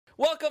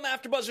Welcome,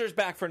 AfterBuzzers,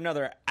 back for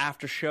another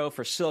after show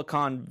for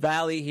Silicon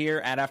Valley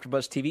here at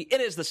AfterBuzz TV. It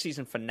is the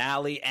season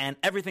finale, and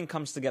everything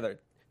comes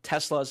together.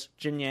 Tesla's,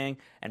 Jin Yang,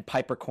 and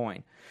Piper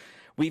Coin.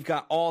 We've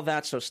got all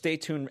that, so stay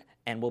tuned,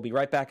 and we'll be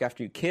right back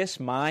after you kiss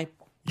my...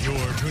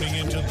 You're tuning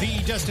into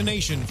the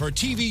destination for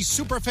TV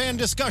superfan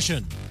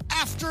discussion,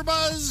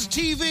 AfterBuzz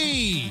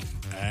TV.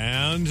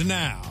 And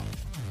now,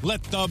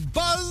 let the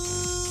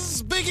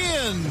buzz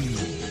begin.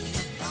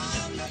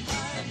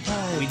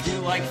 We do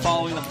like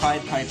following the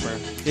Pied Piper.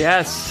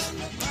 Yes.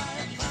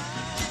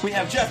 We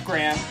have Jeff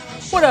Graham.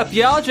 What up,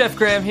 y'all? Jeff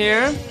Graham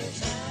here.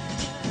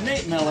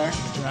 Nate Miller.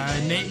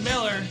 Nate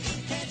Miller.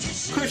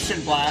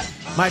 Christian Blatt.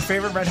 My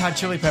favorite Red Hot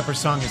Chili Peppers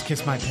song is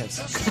Kiss My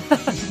Piss.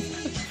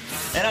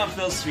 And I'm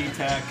Phil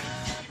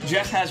Svitek.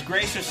 Jeff has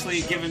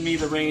graciously given me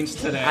the reins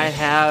today. I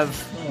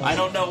have. I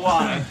don't know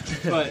why,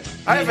 but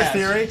I have a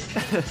theory.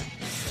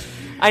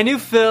 I knew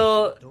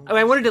Phil...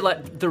 I wanted to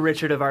let the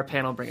Richard of our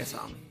panel bring us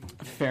home.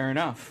 Fair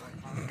enough.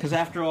 Because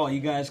after all, you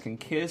guys can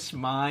kiss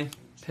my...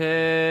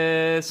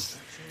 Piss.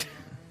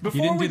 Before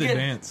You didn't we do the get...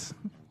 dance.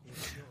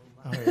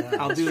 Oh, yeah.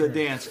 I'll do the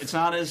dance. It's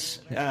not as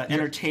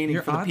entertaining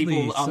You're for the oddly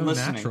people so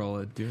listening. natural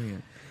at doing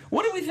it.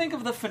 What do we think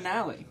of the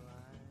finale?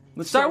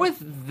 Let's Start with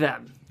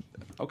them.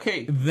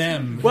 Okay.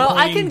 Them. Well,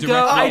 I pointing can go-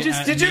 directly I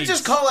just- at Did you Nate.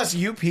 just call us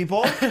you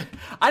people?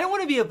 I don't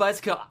want to be a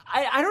buzzkill.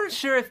 I'm not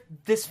sure if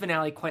this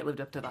finale quite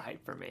lived up to the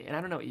hype for me, and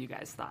I don't know what you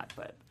guys thought,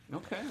 but...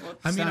 Okay.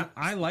 I mean,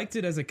 I liked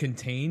it as a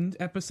contained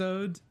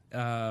episode,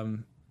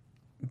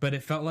 but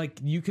it felt like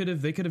they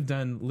could have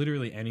done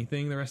literally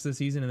anything the rest of the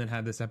season and then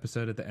had this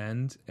episode at the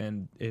end.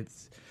 And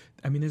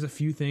there's a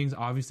few things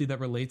obviously that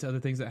relate to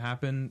other things that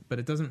happen, but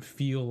it doesn't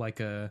feel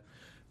like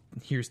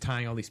here's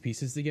tying all these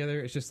pieces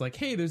together. It's just like,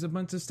 hey, there's a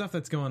bunch of stuff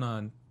that's going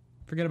on.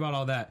 Forget about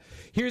all that.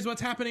 Here's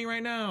what's happening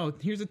right now.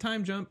 Here's a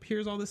time jump.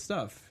 Here's all this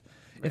stuff.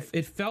 Right.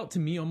 It felt to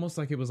me almost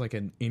like it was like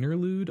an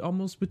interlude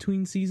almost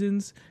between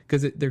seasons,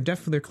 because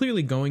they're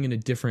clearly going in a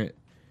different,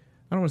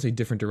 I don't want to say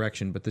different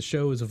direction, but the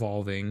show is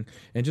evolving.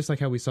 And just like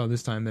how we saw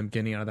this time, them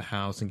getting out of the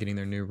house and getting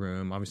their new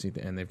room, obviously at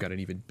the end they've got an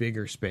even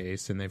bigger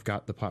space and they've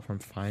got the platform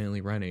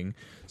finally running.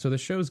 So the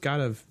show's got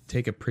to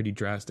take a pretty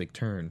drastic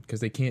turn, because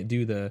they can't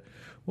do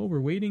we're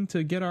waiting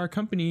to get our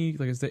company.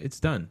 Like it's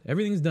done.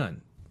 Everything's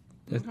done.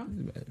 Okay.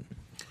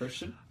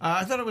 Christian?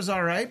 I thought it was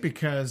all right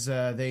because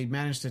they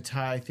managed to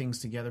tie things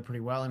together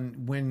pretty well.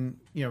 And when,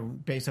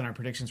 based on our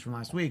predictions from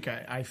last week,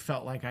 I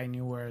felt like I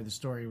knew where the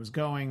story was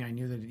going. I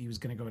knew that he was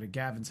going to go to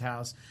Gavin's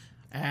house.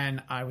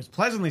 And I was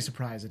pleasantly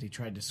surprised that he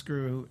tried to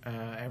screw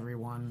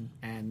everyone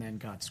and then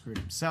got screwed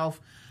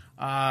himself.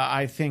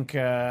 I think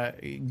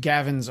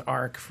Gavin's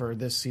arc for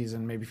this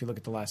season, maybe if you look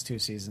at the last two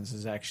seasons,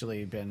 has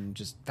actually been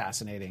just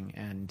fascinating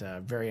and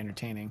very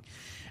entertaining.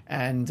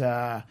 And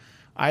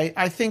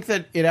I think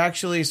that it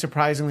actually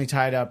surprisingly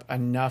tied up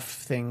enough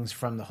things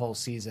from the whole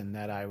season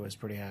that I was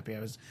pretty happy.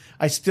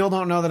 I still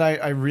don't know that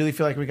I really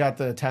feel like we got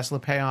the Tesla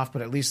payoff,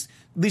 but at least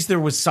there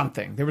was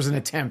something. There was an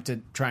attempt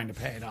at trying to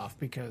pay it off,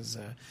 because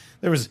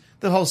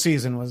the whole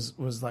season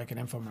was like an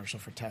infomercial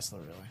for Tesla,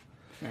 really.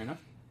 Fair enough.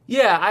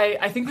 Yeah,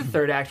 I think the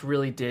third act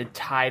really did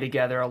tie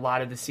together a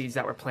lot of the seeds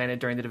that were planted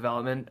during the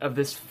development of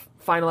this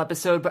final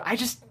episode, but I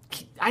just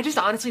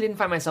honestly didn't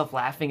find myself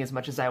laughing as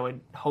much as I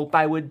would hope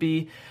I would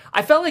be.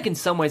 I felt like in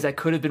some ways I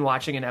could have been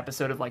watching an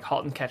episode of like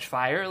 *Halt and Catch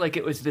Fire*. Like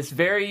it was this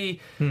very,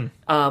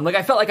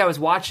 I felt like I was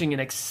watching an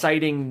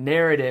exciting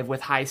narrative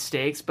with high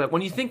stakes. But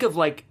when you think of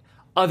like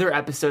other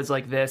episodes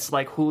like this,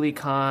 like *Huli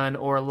Khan*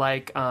 or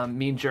like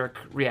 *Mean Jerk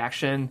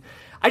Reaction*,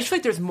 I just feel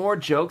like there's more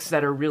jokes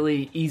that are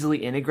really easily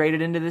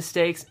integrated into the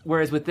stakes.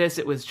 Whereas with this,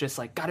 it was just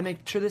like, gotta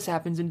make sure this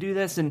happens and do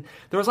this. And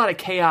there was a lot of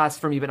chaos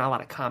from me, but not a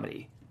lot of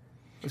comedy.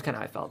 That's kind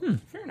of how I felt.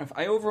 Fair enough.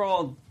 I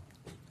overall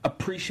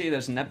appreciate it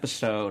as an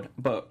episode,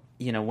 but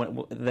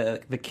when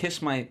the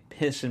Kiss My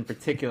Piss in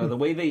particular, the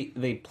way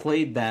they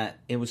played that,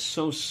 it was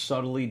so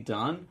subtly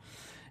done,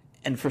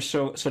 and for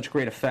such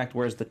great effect.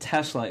 Whereas the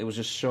Tesla, it was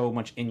just so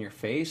much in your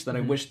face that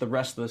I wish the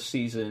rest of the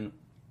season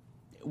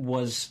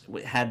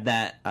had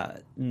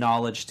that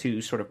knowledge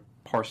to sort of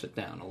parse it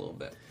down a little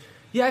bit.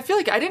 Yeah, I feel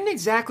like I didn't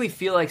exactly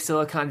feel like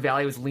Silicon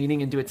Valley was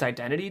leaning into its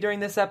identity during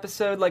this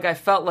episode. Like I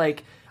felt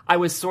like I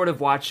was sort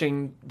of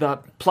watching the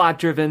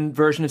plot-driven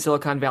version of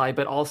Silicon Valley,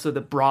 but also the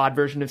broad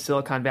version of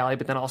Silicon Valley,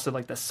 but then also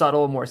like the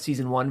subtle, more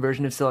season one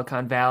version of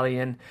Silicon Valley.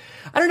 And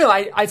I don't know,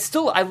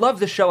 I love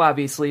the show,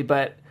 obviously,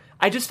 but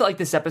I just felt like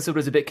this episode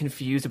was a bit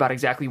confused about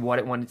exactly what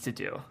it wanted to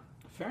do.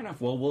 Fair enough.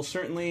 Well, we'll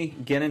certainly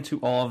get into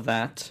all of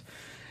that.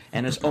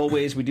 And as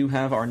always, we do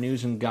have our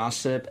news and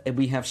gossip. And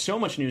we have so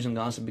much news and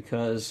gossip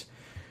because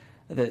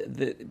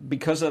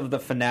because of the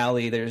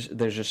finale, there's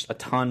just a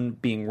ton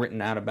being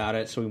written out about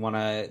it, so we want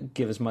to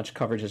give as much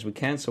coverage as we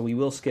can. So we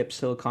will skip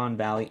Silicon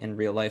Valley in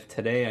real life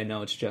today. I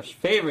know it's Jeff's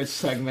favorite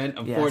segment.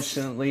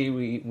 Unfortunately,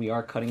 we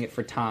are cutting it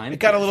for time. It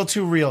got a little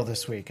too real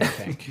this week, I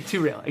think. Too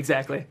real,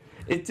 exactly.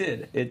 It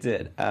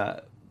did.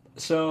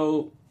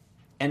 So,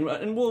 and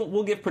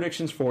we'll give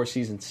predictions for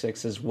season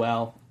 6 as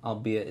well,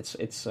 albeit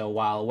it's a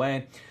while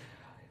away.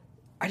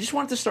 I just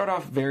wanted to start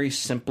off very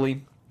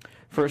simply.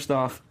 First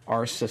off,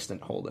 our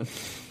assistant, Holden.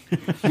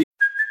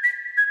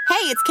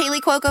 it's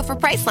Kaylee Cuoco for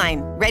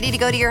Priceline. Ready to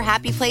go to your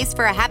happy place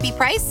for a happy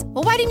price?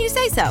 Well, why didn't you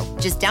say so?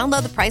 Just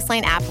download the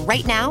Priceline app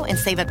right now and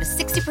save up to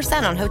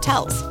 60% on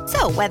hotels.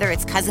 So whether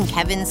it's Cousin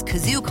Kevin's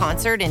Kazoo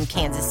Concert in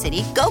Kansas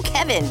City, go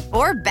Kevin,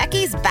 or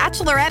Becky's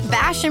Bachelorette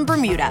Bash in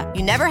Bermuda,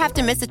 you never have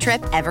to miss a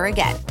trip ever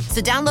again.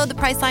 So download the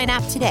Priceline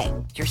app today.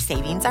 Your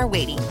savings are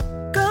waiting.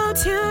 Go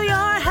to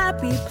your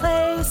happy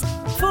place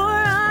for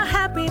a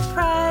happy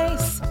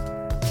price.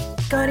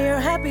 Go to your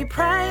happy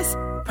price,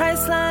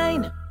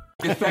 Priceline.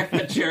 The fact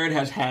that Jared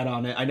has hat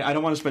on it, I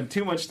don't want to spend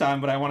too much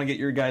time, but I want to get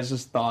your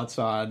guys' thoughts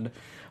on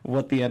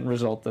what the end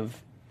result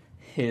of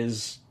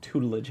his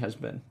tutelage has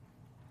been.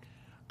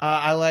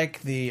 I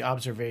like the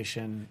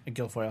observation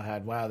Guilfoyle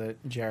had, wow,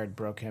 that Jared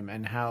broke him,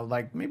 and how,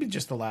 like, maybe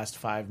just the last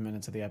 5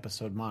 minutes of the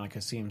episode, Monica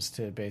seems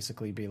to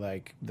basically be,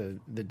 like, the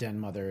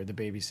den mother, the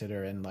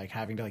babysitter, and, like,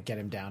 having to, like, get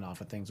him down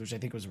off of things, which I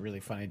think was a really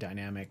funny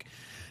dynamic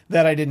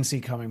that I didn't see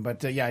coming.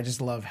 But, yeah, I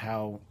just love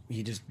how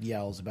he just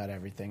yells about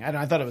everything.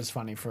 I thought it was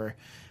funny for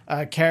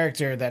a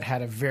character that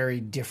had a very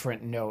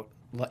different note,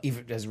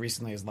 even as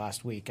recently as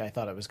last week. I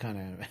thought it was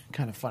kind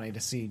of funny to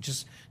see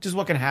just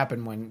what can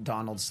happen when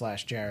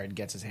Donald/Jared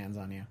gets his hands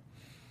on you.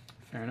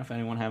 Fair enough.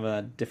 Anyone have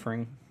a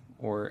differing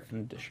or an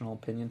additional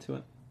opinion to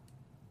it?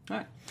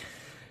 All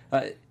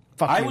right.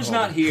 I was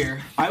not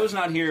here. I was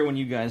not here when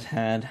you guys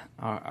had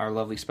our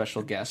lovely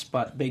special guest,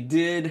 but they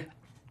did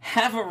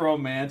have a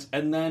romance,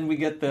 and then we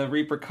get the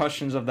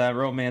repercussions of that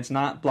romance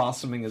not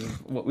blossoming as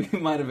what we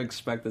might have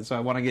expected. So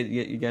I want to get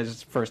you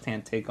guys'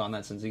 first-hand take on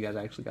that, since you guys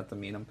actually got to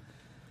meet him.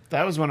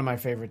 That was one of my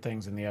favorite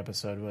things in the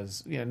episode,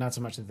 was, you know, not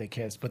so much that they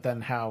kissed, but then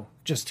how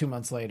just 2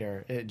 months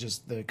later, it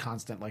just the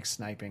constant, like,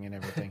 sniping and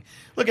everything.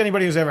 Look,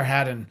 anybody who's ever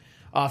had an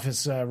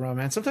office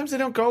romance, sometimes they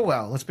don't go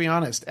well, let's be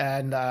honest,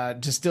 and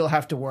to still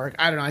have to work.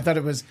 I don't know, I thought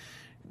it was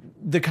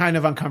the kind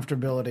of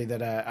uncomfortability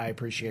that I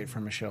appreciate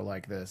from a show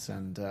like this.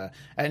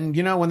 And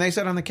you know, when they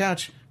sat on the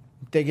couch,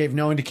 they gave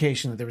no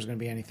indication that there was going to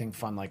be anything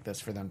fun like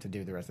this for them to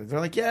do the rest of it. They're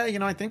like, yeah, you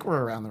know, I think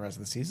we're around the rest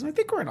of the season. I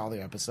think we're in all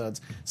the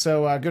episodes.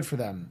 So good for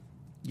them.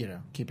 You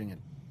know, keeping it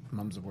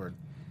mum's word.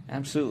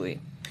 Absolutely.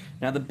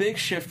 Now, the big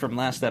shift from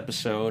last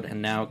episode,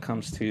 and now it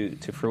comes to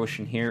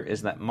fruition here,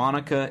 is that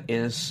Monica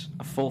is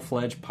a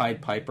full-fledged Pied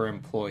Piper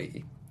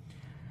employee.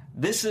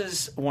 This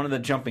is one of the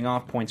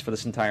jumping-off points for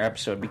this entire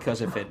episode,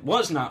 because if it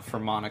was not for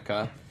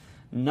Monica,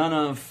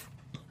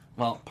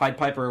 Pied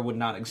Piper would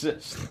not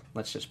exist.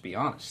 Let's just be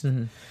honest.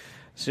 Mm-hmm.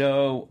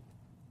 So,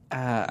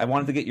 I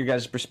wanted to get your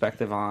guys'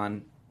 perspective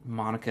on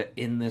Monica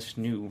in this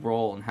new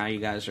role and how you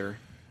guys are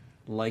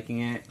liking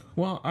it.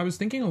 Well, I was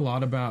thinking a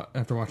lot about,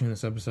 after watching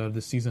this episode,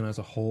 this season as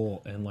a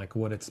whole, and like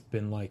what it's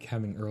been like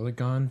having Ehrlich.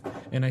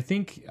 And I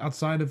think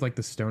outside of like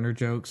the stoner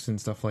jokes and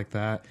stuff like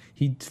that,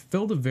 he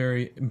filled a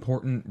very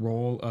important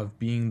role of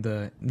being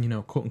the, you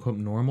know, quote unquote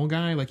normal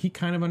guy. Like, he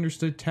kind of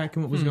understood tech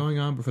and what was going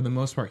on, but for the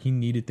most part he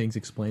needed things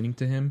explaining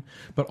to him.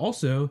 But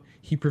also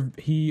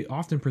he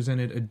often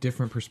presented a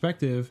different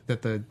perspective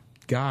that the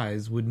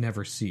guys would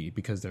never see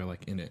because they're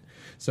like in it.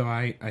 So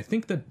I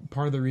think that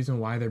part of the reason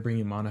why they're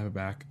bringing Monica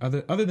back,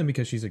 other than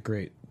because she's a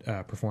great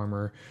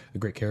performer, a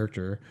great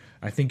character,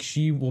 I think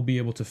she will be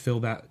able to fill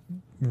that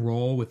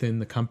role within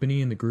the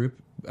company and the group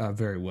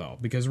very well.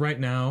 Because right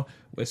now,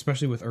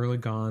 especially with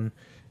Ehrlich gone,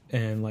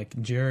 and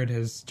like Jared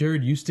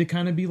used to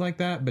kind of be like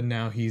that, but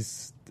now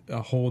he's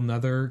a whole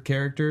nother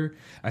character.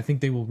 I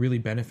think they will really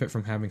benefit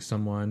from having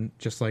someone,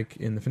 just like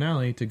in the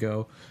finale, to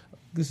go,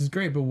 this is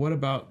great, but what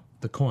about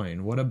the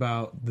coin? What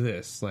about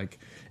this? Like,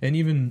 and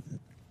even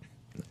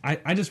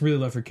I just really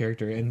love her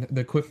character, and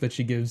the quip that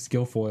she gives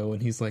Guilfoyle,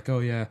 and he's like, oh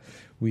yeah,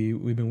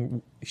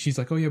 she's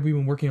like, oh yeah, we've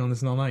been working on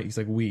this all night. He's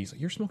like, he's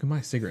like, you're smoking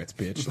my cigarettes,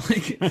 bitch.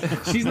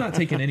 Like, she's not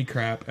taking any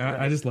crap.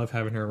 I just love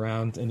having her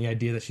around, and the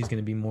idea that she's going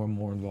to be more and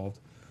more involved.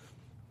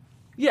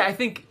 Yeah, I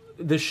think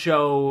the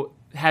show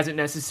hasn't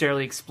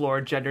necessarily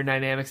explored gender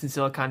dynamics in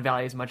Silicon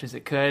Valley as much as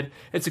it could.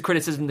 It's a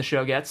criticism the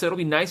show gets, so it'll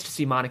be nice to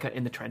see Monica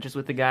in the trenches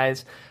with the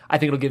guys. I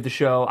think it'll give the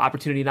show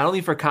opportunity not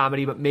only for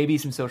comedy, but maybe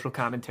some social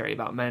commentary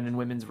about men and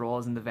women's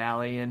roles in the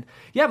Valley. And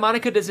yeah,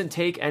 Monica doesn't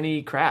take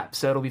any crap,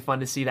 so it'll be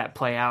fun to see that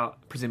play out,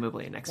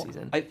 presumably, in next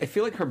season. I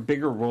feel like her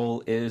bigger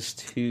role is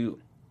to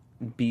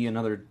be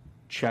another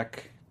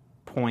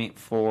checkpoint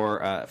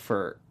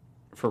for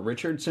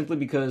Richard, simply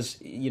because,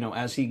 you know,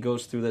 as he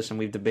goes through this, and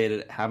we've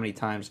debated how many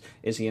times,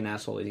 is he an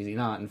asshole, is he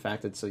not? In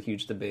fact, it's a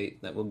huge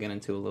debate that we'll get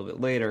into a little bit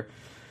later.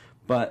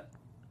 But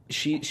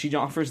she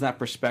offers that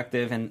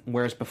perspective, and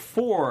whereas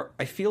before,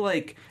 I feel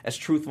like, as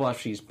truthful as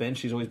she's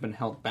always been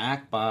held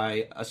back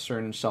by a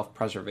certain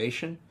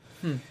self-preservation.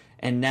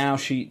 And now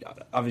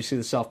obviously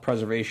the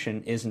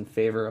self-preservation is in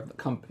favor of the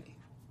company.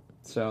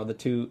 So the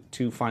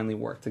two finally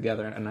work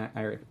together, and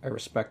I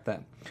respect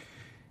that.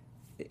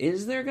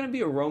 Is there going to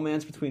be a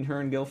romance between her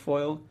and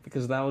Guilfoyle?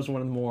 Because that was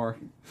one of the more...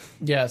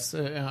 Yes,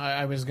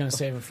 I was going to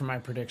save it for my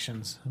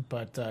predictions,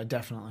 but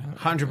definitely.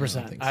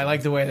 100%. I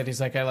like the way that he's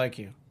like, I like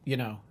you. You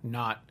know,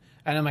 not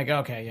And I'm like,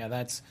 okay, yeah,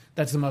 that's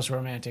the most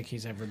romantic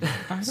he's ever been.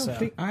 I don't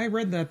think I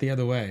read that the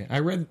other way.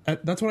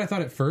 That's what I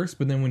thought at first,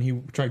 but then when he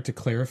tried to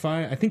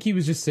clarify, I think he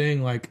was just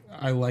saying like,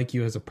 I like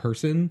you as a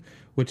person,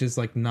 which is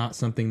like not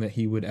something that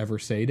he would ever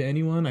say to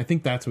anyone. I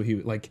think that's what he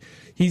like.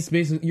 He's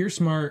basically, you're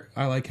smart.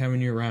 I like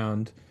having you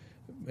around.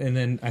 And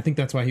then I think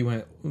that's why he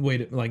went,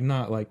 wait, like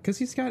not like, because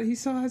he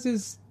still has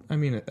his, I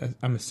mean,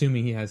 I'm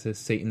assuming he has his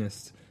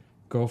Satanist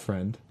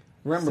girlfriend.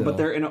 Remember, but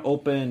they're in an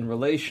open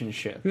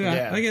relationship.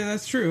 Yeah. Again,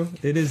 that's true.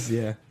 It is,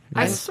 yeah.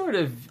 I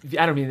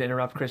don't mean to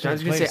interrupt, Christian. I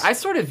was going to say, I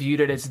sort of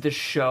viewed it as the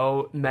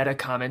show meta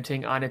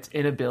commenting on its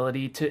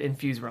inability to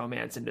infuse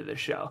romance into the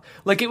show.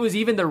 Like, it was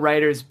even the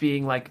writers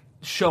being like,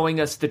 showing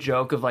us the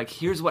joke of like,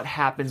 here's what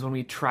happens when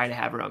we try to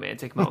have a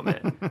romantic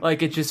moment.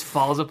 Like, it just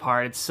falls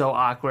apart. It's so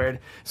awkward.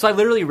 So I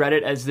literally read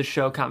it as the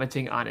show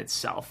commenting on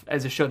itself,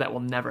 as a show that will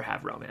never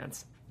have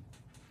romance.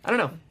 I don't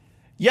know.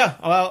 Yeah,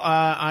 well,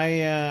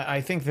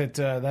 I think that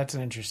that's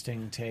an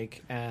interesting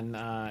take, and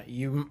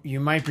you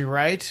might be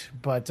right,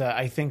 but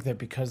I think that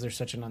because they're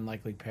such an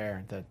unlikely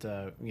pair,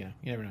 that you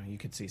never know, you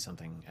could see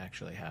something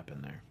actually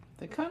happen there.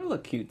 They kind of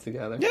look cute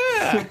together.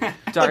 Yeah,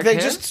 Dark they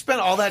hair? just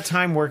spent all that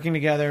time working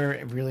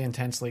together, really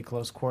intensely,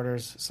 close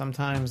quarters.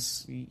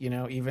 Sometimes,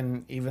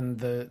 even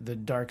the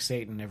dark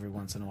Satan every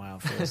once in a while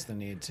feels the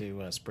need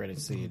to spread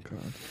its seed.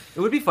 It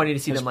would be funny to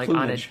see them like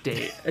plumage. on a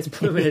date. It's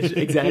plumage,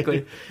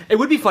 exactly. It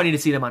would be funny to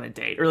see them on a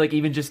date, or like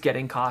even just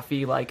getting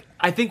coffee. Like,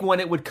 I think when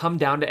it would come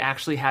down to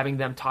actually having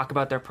them talk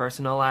about their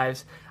personal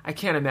lives, I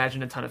can't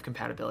imagine a ton of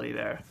compatibility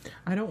there.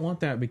 I don't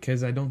want that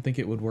because I don't think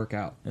it would work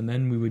out, and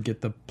then we would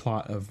get the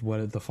plot of what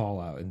is the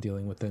fallout and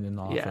dealing with it in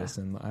the office,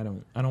 and I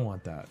don't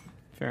want that.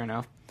 Fair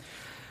enough.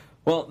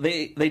 Well,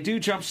 they do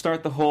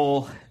jumpstart the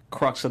whole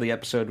crux of the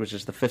episode, which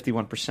is the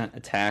 51%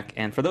 attack.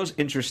 And for those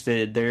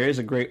interested, there is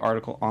a great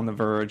article on The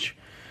Verge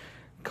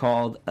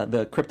called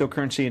 "The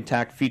Cryptocurrency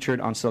Attack Featured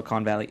on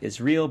Silicon Valley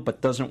is Real, but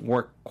doesn't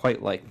work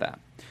quite like that."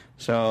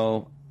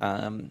 So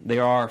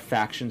there are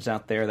factions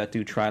out there that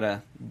do try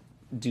to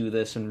do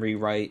this and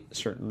rewrite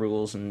certain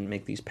rules and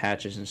make these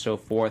patches and so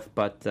forth,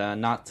 but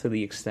not to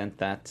the extent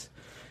that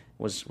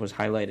was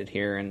highlighted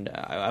here. And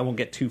I won't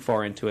get too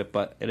far into it,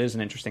 but it is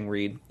an interesting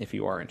read if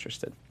you are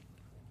interested.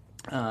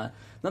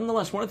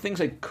 Nonetheless, one of the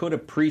things I could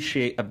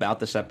appreciate about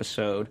this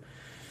episode,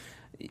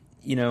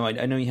 I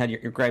know you had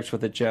your gripes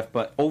with it, Jeff,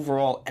 but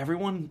overall,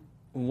 everyone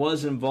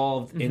was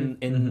involved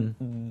in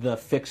the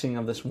fixing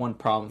of this one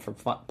problem for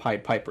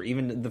Pied Piper.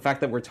 Even the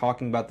fact that we're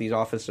talking about these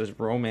officers'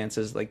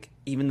 romances, like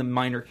even the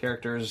minor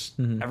characters,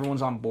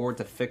 everyone's on board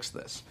to fix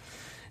this.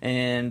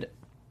 And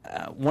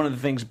one of the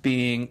things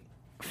being,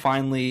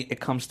 finally, it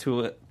comes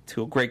to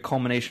a great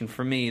culmination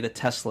for me, the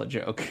Tesla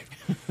joke.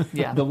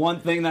 Yeah. The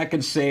one thing that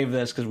can save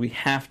this, because we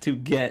have to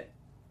get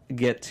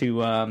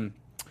to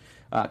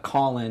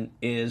Colin,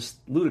 is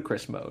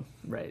ludicrous mode.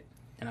 Right.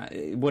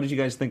 What did you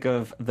guys think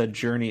of the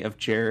journey of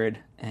Jared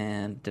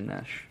and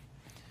Dinesh?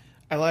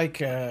 I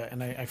like,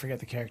 and I forget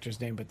the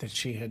character's name, but that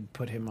she had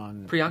put him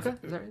on...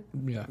 Priyanka? Is that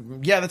right?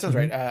 Yeah, that sounds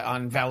right.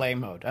 On valet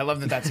mode. I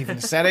love that that's even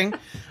a setting.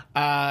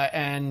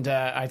 And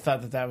I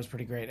thought that was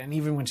pretty great. And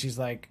even when she's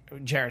like,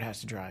 Jared has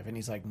to drive, and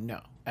he's like,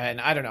 no.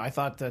 And I don't know. I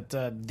thought that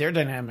their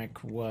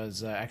dynamic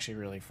was actually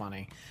really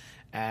funny.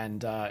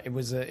 And it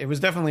was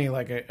definitely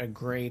like a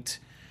great...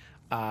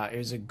 it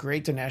was a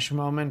great Dinesh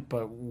moment,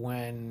 but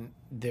when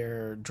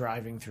they're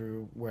driving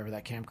through wherever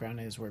that campground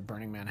is where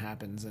Burning Man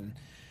happens, and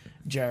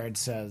Jared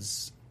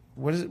says,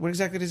 what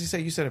exactly does he say?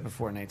 You said it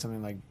before, Nate.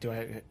 Something like, do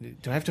I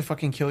have to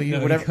fucking kill you?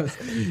 No, Whatever.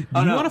 You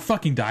want to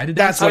fucking die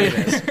today? That's what it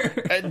is.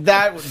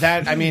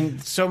 That I mean,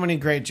 so many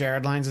great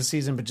Jared lines this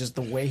season, but just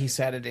the way he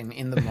said it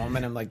in the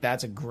moment, I'm like,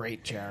 that's a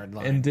great Jared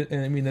line.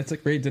 And I mean, that's a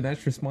great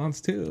Dinesh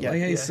response too. Yeah, like,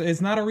 hey, yeah.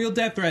 it's not a real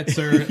death threat,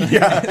 sir.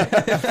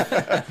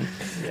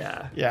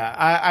 Yeah.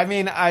 I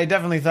mean, I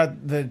definitely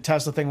thought the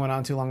Tesla thing went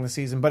on too long this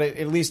season, but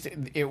at least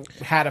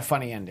it had a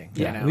funny ending.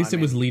 Yeah, at least it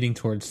was leading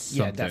towards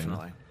something. Yeah,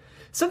 definitely.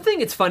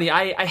 Something, it's funny,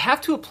 I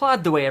have to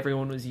applaud the way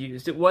everyone was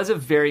used. It was a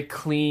very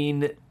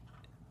clean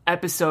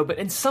episode, but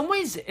in some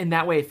ways, in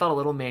that way, it felt a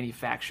little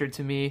manufactured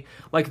to me.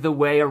 Like the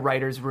way a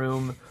writer's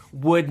room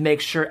would make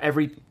sure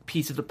every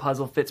piece of the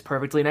puzzle fits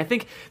perfectly. And I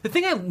think the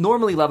thing I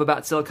normally love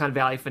about Silicon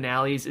Valley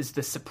finales is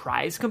the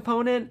surprise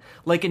component.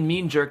 Like in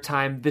Mean Jerk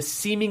Time, the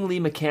seemingly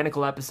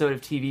mechanical episode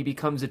of TV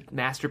becomes a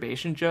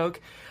masturbation joke.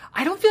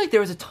 I don't feel like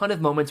there was a ton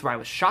of moments where I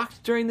was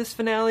shocked during this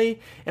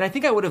finale, and I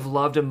think I would have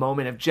loved a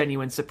moment of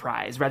genuine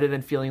surprise rather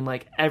than feeling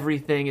like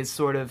everything is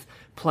sort of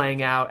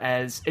playing out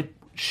as it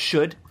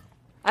should.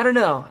 I don't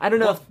know.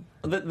 Well,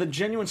 the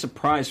genuine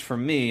surprise for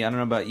me, I don't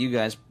know about you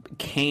guys,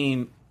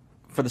 came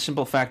for the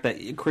simple fact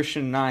that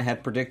Christian and I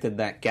had predicted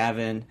that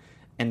Gavin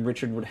and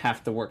Richard would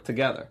have to work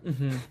together.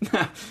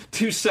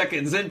 2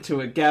 seconds into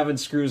it, Gavin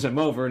screws him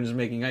over and is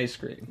making ice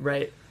cream.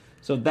 Right.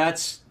 So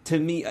that's, to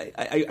me,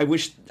 I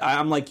wish,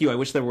 I'm like you, I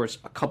wish there was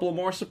a couple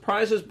more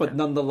surprises, but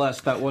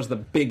nonetheless, that was the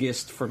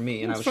biggest for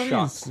me, and I was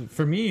shocked.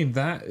 For me,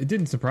 that it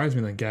didn't surprise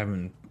me that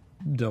Gavin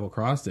double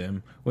crossed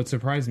him. What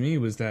surprised me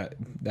was that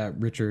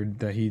Richard,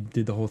 that he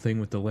did the whole thing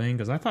with Delane,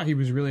 because I thought he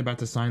was really about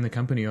to sign the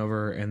company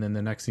over, and then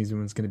the next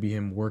season was going to be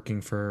him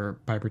working for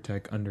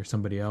Pipertech under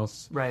somebody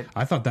else. Right.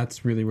 I thought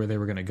that's really where they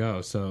were going to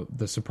go. So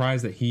the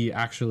surprise that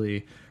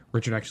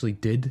Richard actually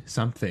did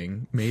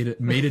something, made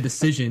a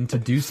decision to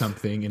do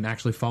something, and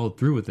actually followed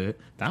through with it.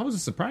 That was a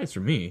surprise for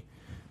me.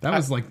 That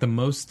was like the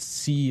most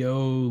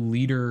CEO,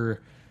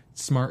 leader,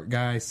 smart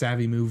guy,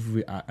 savvy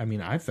move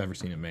I've ever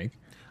seen him make.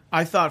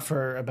 I thought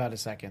for about a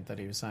second that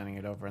he was signing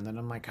it over, and then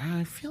I'm like,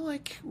 I feel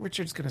like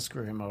Richard's going to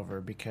screw him over,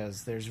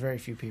 because there's very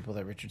few people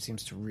that Richard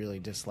seems to really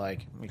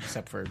dislike,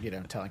 except for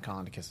telling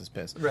Colin to kiss his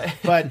piss. Right.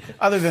 But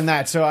other than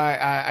that, so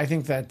I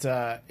think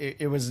that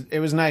it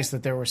was nice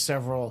that there were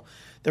several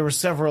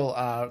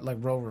like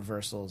role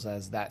reversals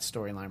as that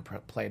storyline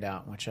played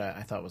out, which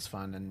I thought was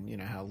fun,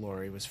 and how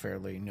Lori was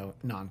fairly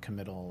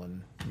non-committal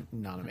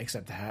and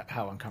except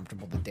how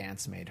uncomfortable the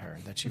dance made her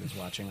that she was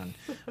watching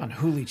on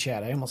Huli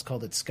Chat. I almost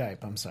called it Skype.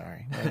 I'm sorry.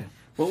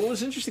 Well, what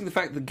was interesting, the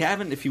fact that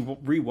Gavin, if you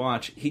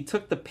rewatch, he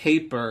took the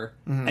paper,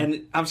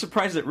 and I'm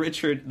surprised that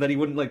Richard, that he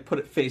wouldn't like put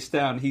it face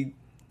down. He,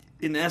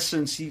 in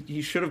essence,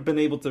 he should have been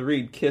able to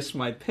read "Kiss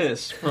My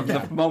Piss" from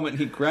the moment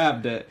he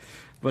grabbed it,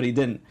 but he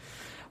didn't.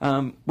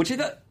 Which I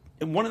thought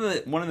one of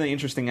the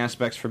interesting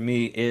aspects for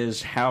me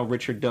is how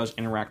Richard does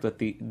interact with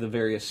the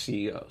various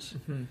CEOs.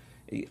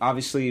 Mm-hmm.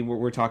 Obviously,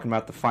 we're talking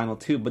about the final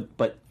two,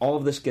 but all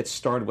of this gets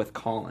started with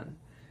Colin,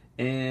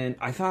 and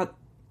I thought,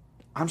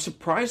 I'm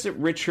surprised at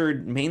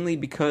Richard, mainly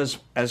because,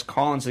 as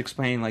Colin's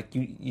explaining, like,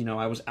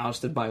 I was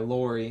ousted by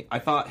Lori. I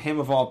thought him,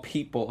 of all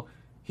people,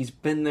 he's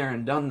been there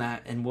and done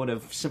that and would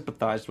have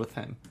sympathized with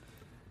him.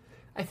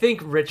 I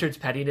think Richard's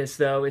pettiness,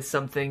 though, is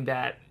something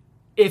that,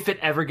 if it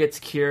ever gets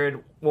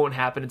cured, won't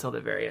happen until the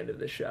very end of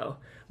the show.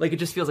 Like, it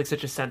just feels like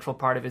such a central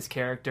part of his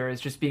character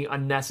is just being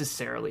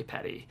unnecessarily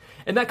petty.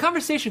 And that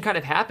conversation kind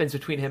of happens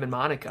between him and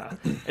Monica.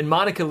 And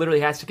Monica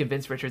literally has to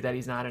convince Richard that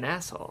he's not an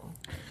asshole.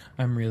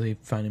 I'm really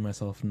finding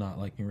myself not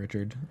liking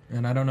Richard.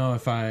 And I don't know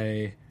if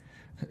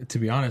to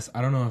be honest,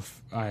 I don't know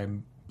if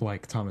I'm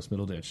like Thomas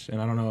Middleditch.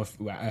 And I don't know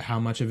how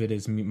much of it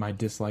is my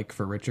dislike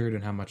for Richard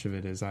and how much of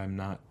it is I'm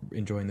not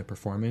enjoying the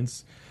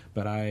performance.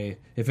 But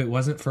if it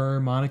wasn't for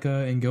Monica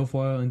and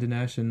Guilfoyle and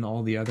Dinesh and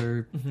all the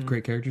other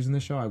great characters in the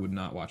show, I would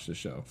not watch the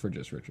show for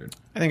just Richard.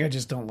 I think I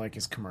just don't like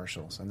his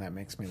commercials, and that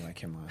makes me like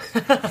him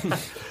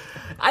less.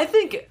 I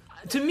think,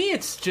 to me,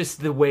 it's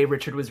just the way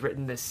Richard was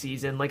written this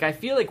season. Like, I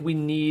feel like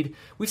we've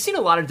seen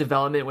a lot of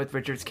development with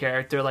Richard's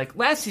character. Like,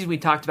 last season we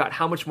talked about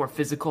how much more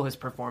physical his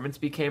performance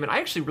became, and I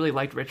actually really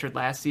liked Richard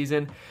last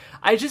season.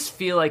 I just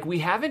feel like we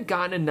haven't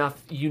gotten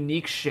enough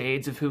unique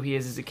shades of who he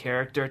is as a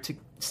character to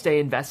stay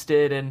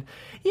invested, and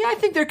I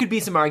think there could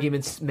be some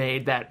arguments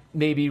made that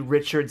maybe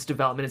Richard's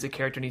development as a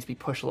character needs to be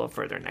pushed a little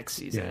further next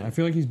season. Yeah, I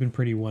feel like he's been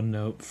pretty one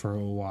note for a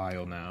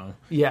while now.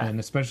 Yeah. And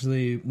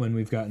especially when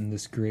we've gotten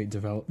this great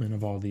development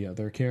of all the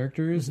other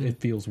characters,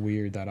 it feels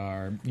weird that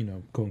our,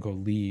 quote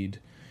unquote lead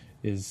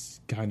is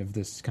kind of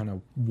this kind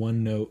of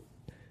one note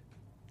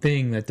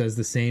thing that does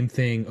the same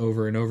thing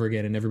over and over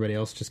again, and everybody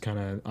else just kind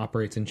of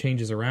operates and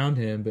changes around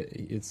him, but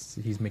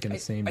he's making the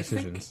same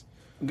decisions.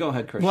 Go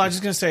ahead, Christian. Well, I was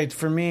just going to say,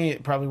 for me,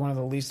 probably one of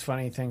the least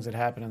funny things that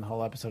happened in the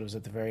whole episode was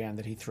at the very end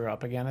that he threw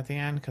up again at the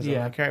end. Because I'm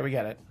like, all right, we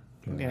get it.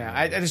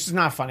 It's just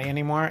not funny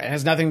anymore. It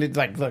has nothing to,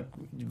 like, look,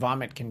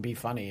 vomit can be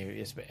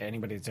funny.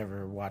 Anybody that's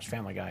ever watched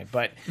Family Guy.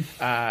 But,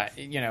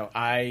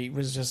 I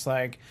was just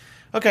like,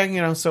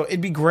 okay, so it'd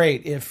be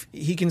great if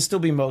he can still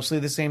be mostly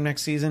the same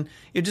next season.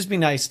 It'd just be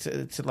nice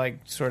to like,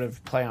 sort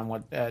of play on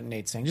what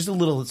Nate's saying. Just a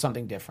little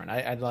something different.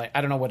 I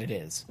don't know what it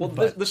is. Well,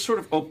 this sort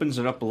of opens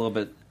it up a little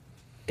bit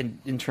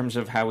in terms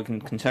of how we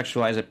can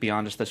contextualize it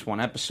beyond just this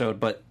one episode,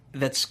 but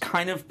that's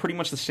kind of pretty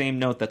much the same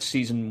note that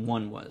season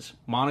 1 was.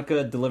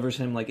 Monica delivers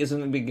him like, isn't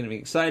it going to be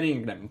exciting? You're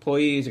going to have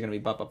employees, you're going to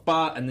be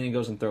ba-ba-ba, and then he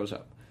goes and throws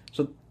up.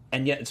 So,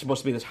 and yet it's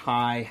supposed to be this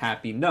high,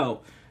 happy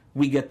note.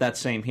 We get that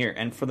same here.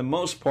 And for the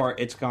most part,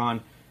 it's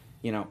gone,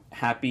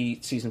 happy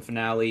season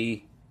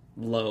finale,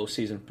 low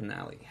season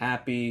finale.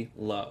 Happy,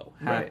 low,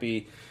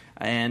 happy.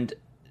 Right. And,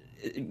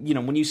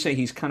 when you say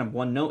he's kind of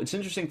one note, it's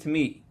interesting to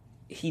me.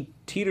 He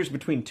teeters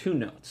between two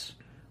notes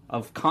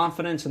of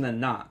confidence and then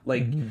not.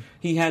 Like,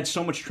 he had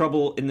so much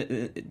trouble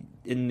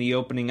in the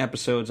opening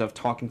episodes of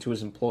talking to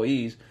his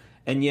employees,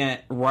 and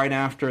yet right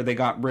after they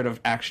got rid of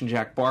Action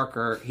Jack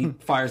Barker, he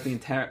fires the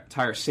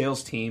entire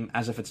sales team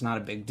as if it's not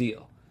a big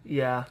deal.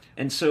 Yeah.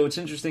 And so it's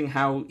interesting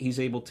how he's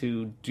able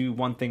to do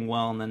one thing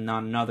well and then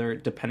not another,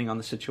 depending on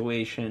the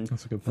situation,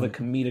 for the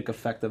comedic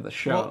effect of the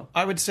show. Well,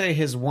 I would say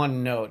his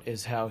one note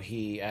is how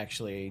he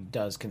actually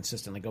does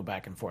consistently go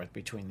back and forth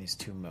between these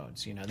two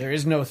modes. There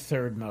is no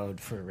third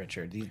mode for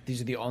Richard. These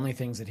are the only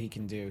things that he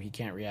can do. He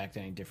can't react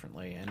any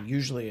differently, and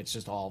usually it's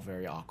just all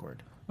very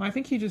awkward. Well, I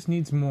think he just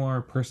needs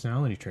more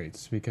personality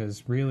traits,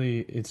 because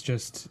really it's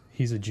just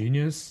he's a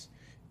genius,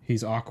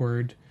 he's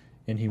awkward,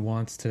 and he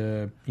wants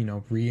to,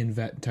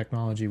 reinvent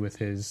technology with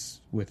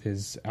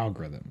his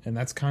algorithm. And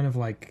that's kind of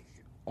like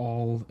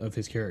all of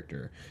his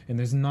character, and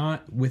there's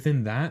not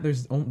within that.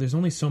 There's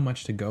only so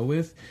much to go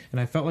with, and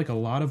I felt like a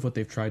lot of what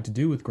they've tried to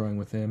do with growing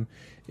with him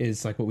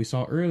is like what we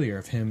saw earlier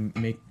of him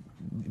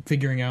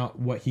figuring out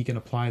what he can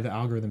apply the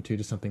algorithm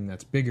to something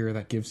that's bigger,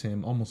 that gives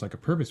him almost like a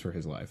purpose for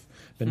his life.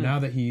 But now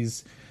that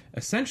he's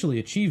essentially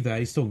achieved that,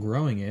 he's still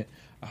growing it.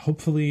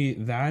 Hopefully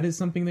that is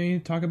something they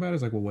talk about,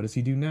 is like, well, what does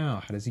he do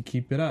now? How does he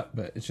keep it up?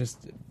 But it's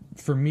just,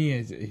 for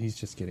me, he's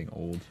just getting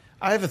old.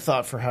 I have a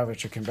thought for how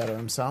Richard can better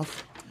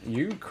himself.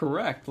 You're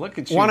correct. Look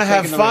at you. Want to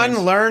have taking the fun,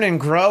 reins. learn, and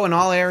grow in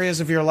all areas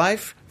of your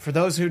life? For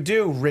those who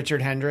do,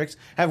 Richard Hendricks,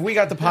 have we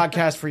got the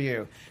podcast for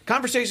you.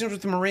 Conversations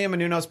with Maria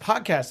Menounos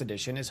podcast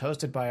edition is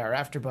hosted by our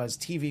AfterBuzz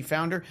TV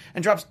founder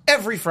and drops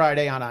every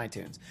Friday on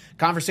iTunes.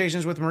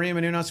 Conversations with Maria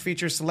Menounos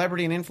features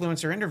celebrity and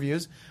influencer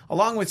interviews,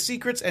 along with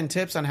secrets and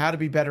tips on how to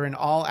be better in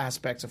all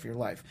aspects of your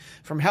life.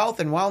 From health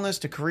and wellness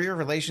to career,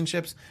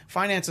 relationships,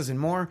 finances, and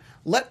more,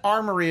 let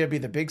our Maria be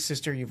the big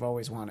sister you've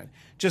always wanted.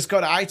 Just go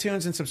to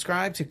iTunes and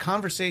subscribe to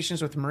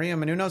Conversations with Maria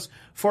Menounos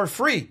for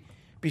free.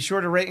 Be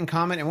sure to rate and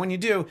comment, and when you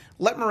do,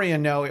 let Maria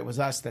know it was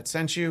us that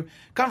sent you.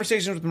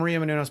 Conversations with Maria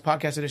Menounos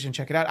podcast edition,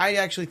 check it out. I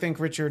actually think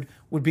Richard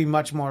would be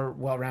much more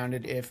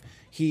well-rounded if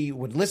he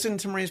would listen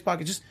to Maria's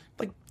podcast, just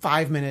like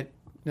 5 minute.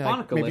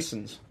 Monica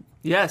listens.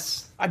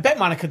 Yes. I bet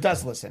Monica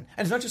does listen,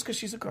 and it's not just because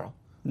she's a girl.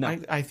 No.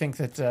 I think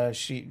that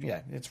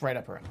it's right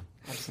up her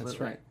alley.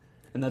 That's right.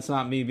 And that's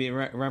not me being.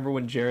 Remember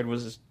when Jared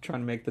was trying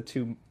to make the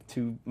two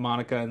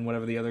Monica and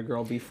whatever the other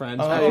girl be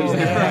friends? Oh,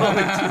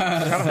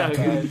 yeah. So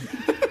good.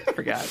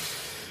 Forgot.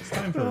 It's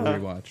time for a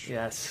rewatch.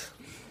 Yes.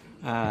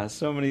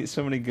 So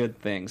many good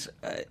things.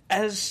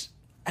 As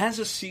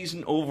a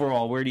season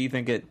overall, where do you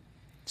think it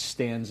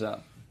stands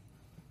up?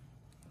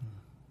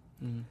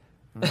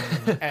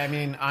 I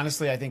mean,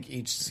 honestly, I think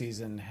each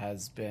season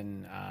has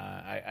been.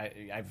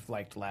 I've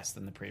liked less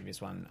than the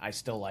previous one. I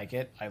still like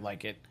it. I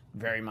like it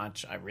very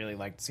much. I really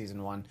liked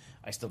season 1.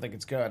 I still think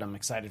it's good. I'm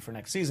excited for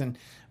next season,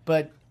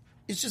 but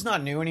it's just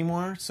not new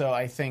anymore. So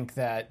I think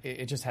that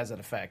it just has that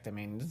effect. I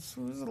mean,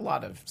 there's a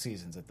lot of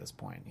seasons at this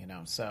point, you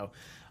know. So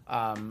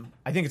I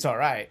think it's all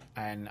right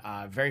and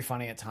very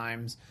funny at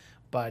times.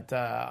 But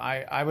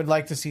I would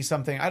like to see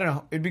something. I don't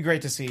know. It'd be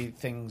great to see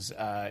things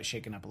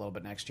shaken up a little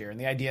bit next year. And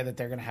the idea that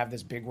they're going to have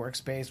this big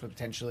workspace with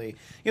potentially,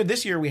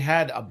 this year we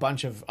had a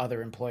bunch of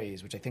other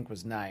employees, which I think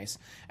was nice.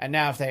 And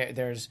now if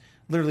there's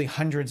literally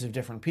hundreds of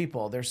different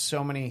people, there's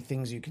so many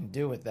things you can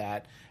do with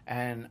that.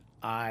 And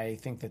I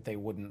think that they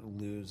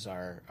wouldn't lose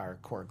our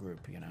core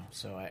group,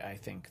 So I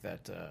think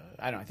that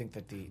I think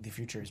that the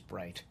future is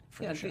bright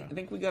for the show. I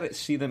think we got to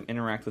see them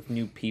interact with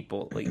new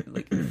people. Like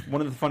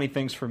one of the funny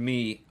things for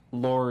me,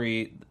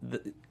 Lori,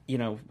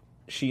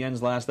 she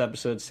ends last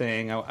episode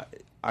saying,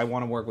 "I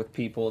want to work with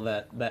people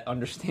that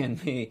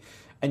understand me,"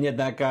 and yet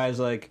that guy's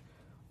like,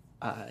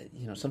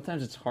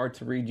 sometimes it's hard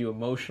to read you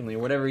emotionally or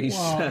whatever he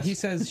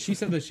says. She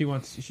said that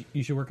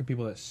you should work with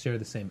people that share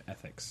the same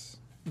ethics,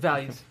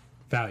 Values.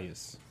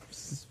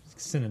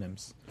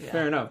 Synonyms. Yeah.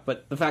 Fair enough,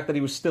 but the fact that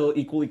he was still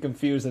equally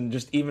confused and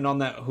just even on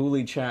that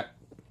Hooli chat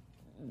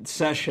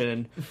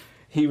session,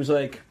 he was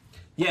like,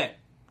 "Yeah,"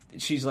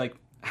 she's like,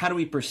 "How do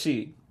we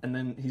proceed?" And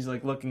then he's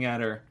like looking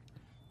at her,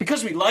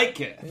 "Because we like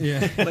it."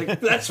 Yeah.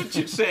 Like that's what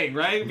you're saying,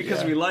 right?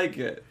 Because we like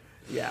it.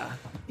 Yeah.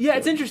 Yeah,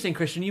 it's interesting,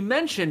 Christian. You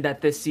mentioned that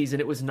this season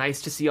it was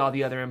nice to see all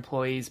the other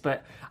employees,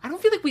 but I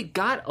don't feel like we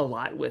got a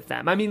lot with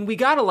them. I mean, we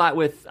got a lot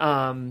with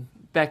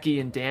Becky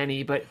and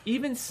Danny, but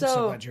even so... I'm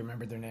so glad you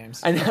remembered their names.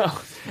 I know.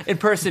 In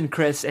person,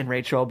 Chris and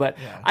Rachel, but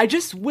Yeah. I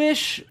just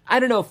wish, I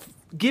don't know,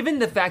 given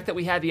the fact that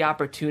we had the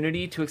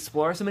opportunity to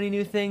explore so many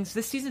new things,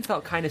 this season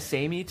felt kind of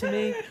samey to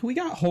me. We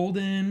got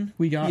Holden,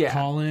 we got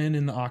Colin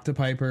and the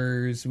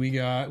Octopipers, we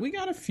got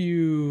a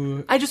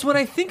few. When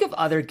I think of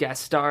other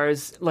guest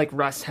stars like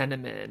Russ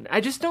Henneman,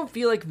 I just don't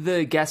feel like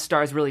the guest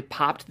stars really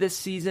popped this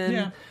season.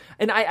 Yeah.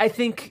 And I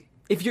think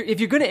if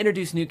you're going to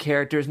introduce new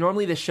characters,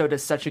 normally this show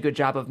does such a good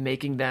job of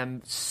making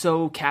them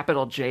so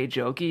capital J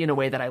jokey in a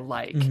way that I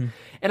like. Mm-hmm.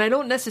 And I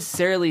don't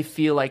necessarily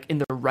feel like in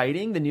the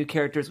writing, the new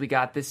characters we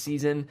got this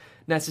season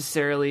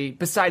necessarily,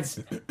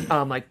 besides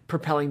like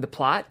propelling the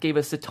plot, gave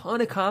us a ton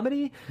of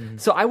comedy. Mm-hmm.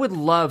 So I would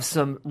love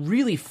some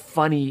really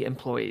funny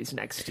employees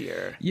next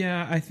year.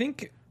 Yeah, I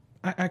think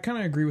I kind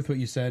of agree with what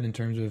you said in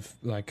terms of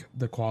like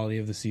the quality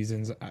of the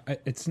seasons. I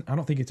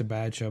don't think it's a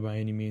bad show by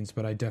any means,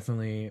 but I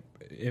definitely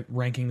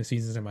ranking the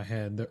seasons in my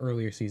head, the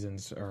earlier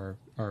seasons are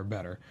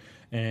better.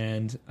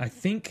 And I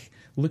think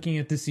looking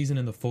at this season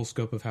in the full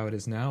scope of how it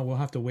is now, we'll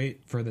have to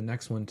wait for the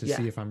next one to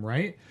see if I'm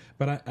right.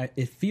 But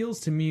it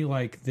feels to me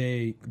like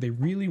they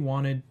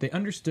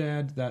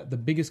understood that the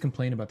biggest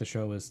complaint about the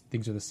show was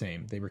things are the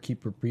same. They were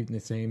keep repeating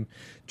the same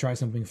try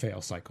something fail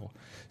cycle.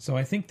 So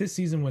I think this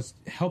season was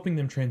helping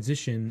them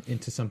transition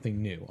into something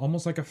new,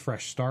 almost like a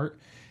fresh start.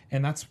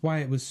 And that's why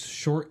it was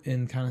short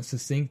and kind of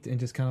succinct and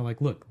just kind of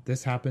like, look,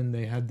 this happened.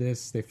 They had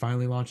this. They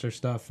finally launched their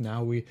stuff.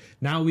 Now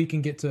we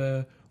can get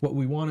to what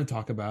we want to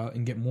talk about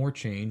and get more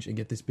change and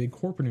get this big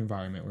corporate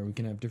environment where we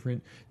can have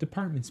different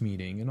departments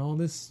meeting and all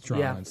this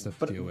drama and stuff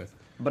to deal with.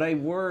 But I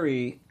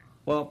worry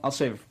Well, I'll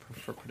save it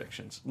for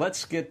predictions.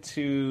 Let's get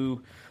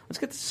to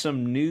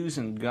some news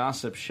and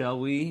gossip, shall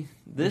we?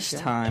 This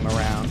time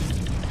around,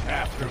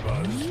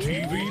 AfterBuzz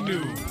TV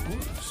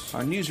News.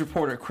 our news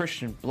reporter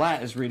Christian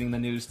Blatt is reading the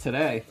news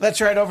today.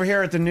 That's right, over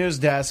here at the news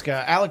desk.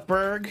 Alec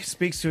Berg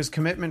speaks to his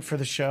commitment for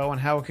the show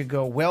and how it could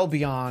go well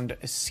beyond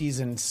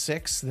season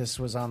 6. This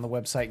was on the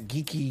website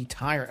Geek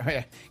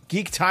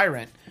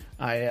Tyrant.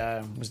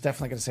 I was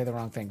definitely going to say the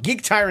wrong thing.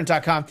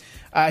 GeekTyrant.com.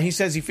 He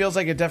says he feels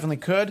like it definitely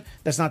could.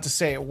 That's not to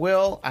say it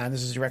will, and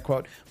this is a direct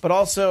quote. But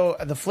also,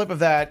 the flip of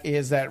that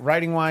is that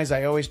writing-wise,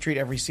 I always treat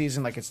every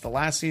season like it's the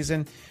last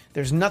season.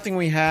 There's nothing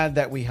we had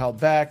that we held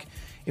back.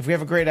 If we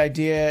have a great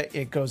idea,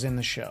 it goes in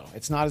the show.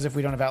 It's not as if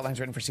we don't have outlines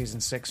written for season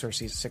 6 or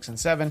season 6 and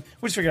 7.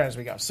 We just figure it out as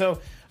we go. So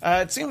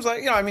it seems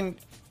like,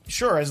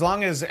 sure, as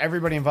long as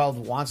everybody involved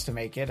wants to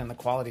make it and the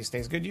quality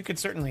stays good, you could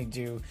certainly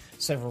do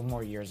several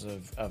more years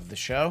of the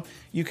show.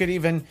 You could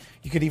even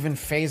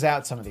phase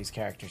out some of these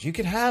characters. You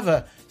could have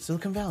a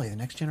Silicon Valley, the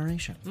next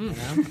generation. You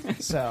know?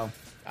 So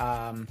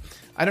I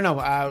don't know.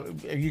 Are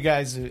you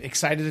guys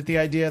excited at the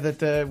idea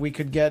that we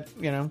could get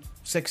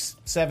 6,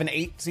 7,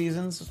 8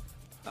 seasons?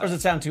 Or does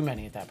it sound too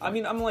many at that point? I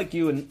mean, I'm like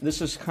you, and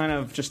this is kind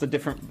of just a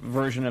different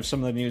version of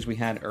some of the news we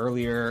had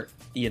earlier,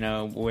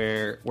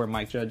 where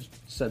Mike Judge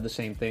said the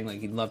same thing, like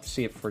he'd love to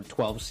see it for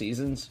 12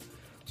 seasons.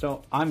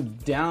 So I'm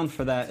down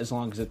for that as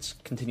long as it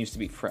continues to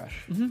be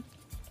fresh. Mm-hmm.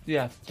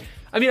 Yeah.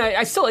 I mean,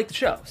 I still like the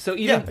show. So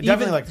I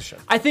definitely like the show.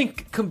 I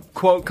think,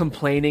 quote,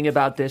 complaining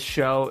about this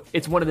show,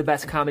 it's one of the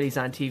best comedies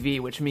on TV,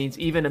 which means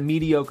even a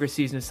mediocre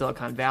season of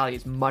Silicon Valley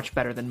is much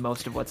better than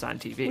most of what's on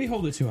TV. We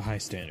hold it to a high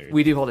standard.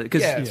 We do hold it,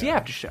 because it's the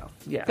after show.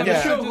 Yeah. And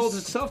the show holds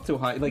itself too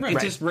high. Like,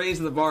 it just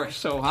raised the bar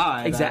so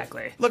high.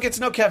 Exactly. Look, it's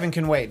no Kevin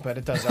Can Wait, but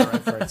it does all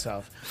right for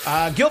itself.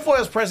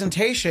 Guilfoyle's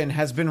presentation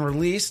has been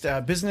released,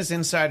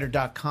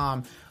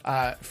 businessinsider.com.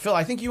 Phil,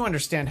 I think you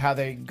understand how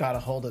they got a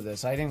hold of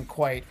this. I didn't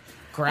quite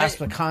grasp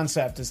the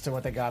concept as to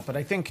what they got, but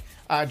I think,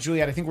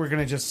 Juliet, I think we're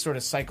going to just sort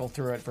of cycle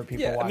through it for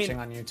people watching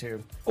on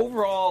YouTube.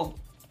 Overall,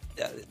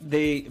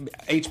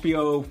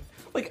 HBO,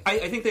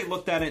 I think they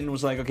looked at it and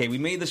was like, okay, we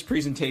made this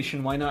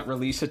presentation, why not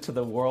release it to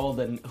the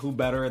world, and who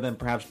better than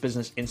perhaps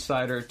Business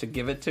Insider to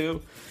give it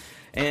to?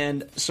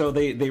 And so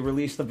they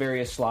released the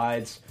various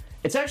slides.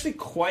 It's actually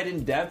quite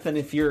in-depth, and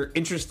if you're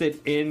interested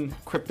in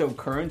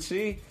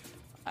cryptocurrency,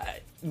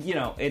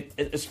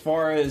 as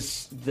far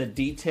as the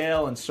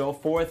detail and so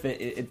forth,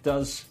 it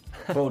does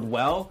bode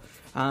well.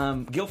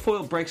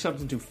 Guilfoyle breaks up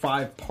into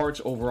 5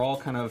 parts overall,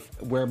 kind of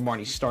where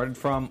Marty started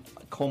from,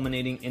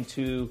 culminating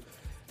into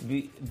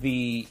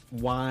the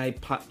why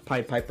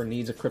Pied Piper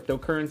needs a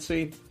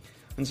cryptocurrency.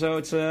 And so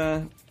it's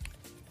I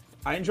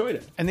enjoyed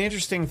it. And the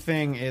interesting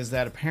thing is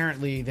that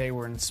apparently they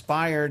were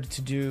inspired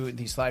to do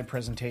the slide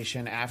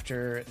presentation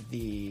after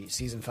the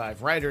Season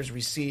 5 writers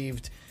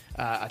received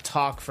a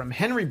talk from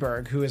Henry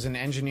Berg, who is an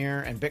engineer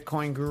and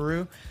Bitcoin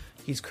guru.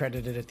 He's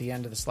credited at the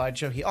end of the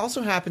slideshow. He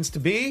also happens to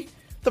be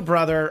the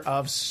brother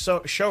of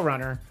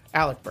showrunner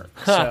Alec Berg.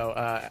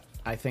 So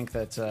I think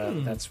that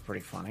that's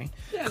pretty funny.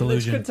 Yeah,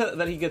 Collusion. it's good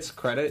that he gets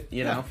credit,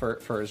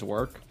 for his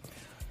work.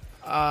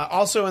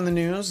 Also in the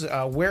news,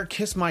 where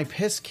Kiss My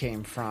Piss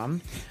came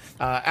from.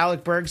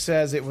 Alec Berg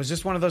says it was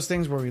just one of those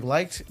things where we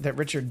liked that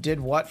Richard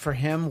did what for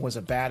him was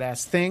a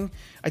badass thing.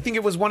 I think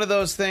it was one of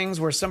those things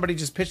where somebody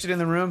just pitched it in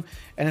the room,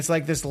 and it's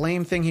like this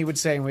lame thing he would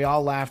say, and we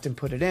all laughed and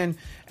put it in.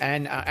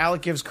 And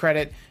Alec gives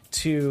credit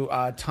to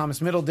Thomas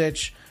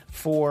Middleditch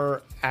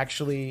for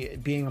actually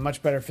being a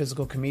much better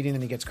physical comedian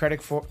than he gets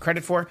credit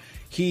for.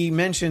 He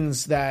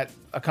mentions that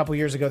a couple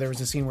years ago there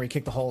was a scene where he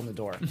kicked a hole in the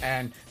door,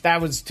 and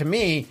that was, to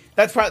me,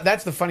 that's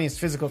the funniest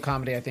physical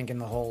comedy I think in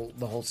the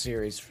whole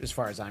series as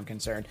far as I'm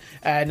concerned.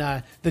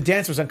 And the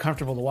dance was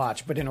uncomfortable to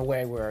watch, but in a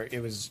way where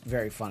it was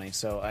very funny.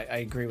 So I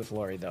agree with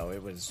Laurie, though.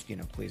 It was,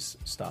 please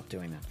stop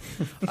doing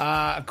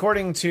that.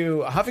 According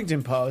to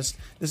Huffington Post,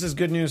 this is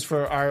good news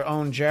for our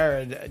own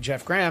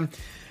Jeff Graham.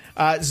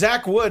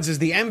 Zach Woods is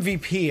the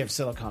MVP of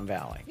Silicon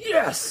Valley.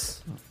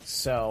 Yes!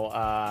 So,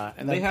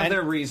 and They have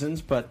their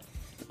reasons, but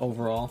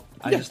overall,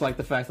 I just like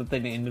the fact that they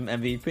named him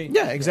MVP.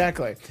 Yeah,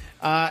 exactly.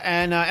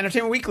 And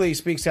Entertainment Weekly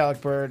speaks to Alec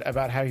Berg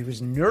about how he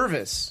was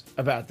nervous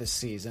about this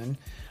season,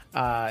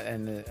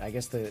 and I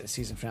guess the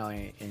season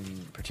finale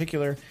in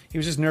particular. He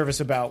was just nervous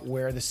about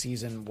where the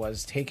season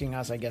was taking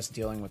us, I guess,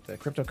 dealing with the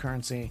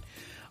cryptocurrency.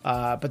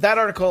 But that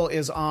article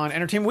is on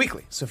Entertainment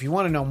Weekly, so if you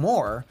want to know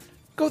more,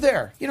 go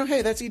there.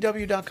 Hey, that's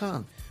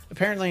EW.com.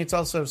 Apparently, it's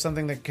also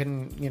something that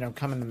can,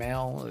 come in the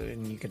mail,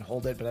 and you can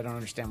hold it, but I don't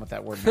understand what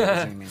that word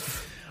magazine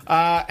means.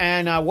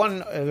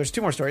 There's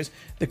 2 more stories.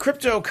 The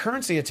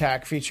cryptocurrency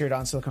attack featured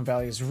on Silicon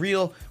Valley is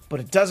real, but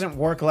it doesn't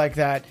work like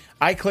that.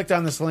 I clicked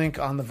on this link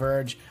on The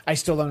Verge. I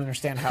still don't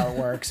understand how it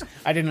works.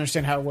 I didn't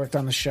understand how it worked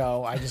on the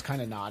show. I just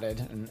kind of nodded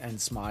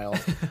and smiled.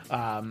 If you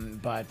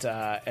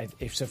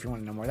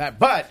want to know more of that.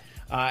 But,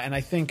 and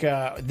I think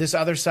this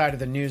other side of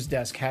the news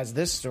desk has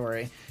this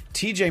story.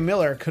 TJ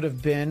Miller could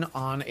have been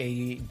on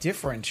a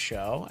different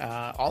show.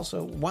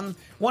 Also, one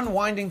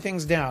winding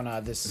things down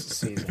this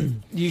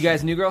season. You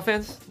guys New Girl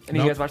fans? Any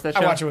of you guys watch that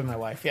show? I watch it with my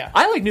wife, yeah.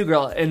 I like New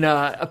Girl, and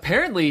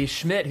apparently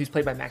Schmidt, who's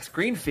played by Max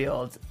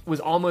Greenfield, was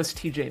almost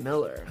TJ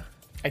Miller.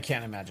 I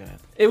can't imagine it.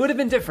 It would have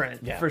been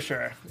different, Yeah. for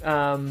sure.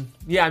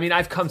 Yeah, I mean,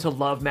 I've come to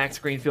love Max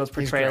Greenfield's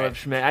portrayal great. of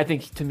Schmidt. I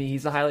think, to me,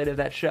 he's the highlight of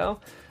that show.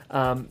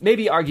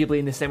 Maybe arguably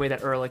in the same way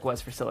that Ehrlich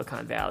was for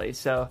Silicon Valley.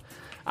 So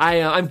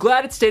I'm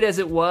glad it stayed as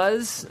it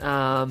was,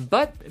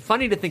 but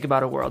funny to think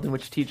about a world in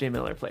which TJ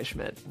Miller plays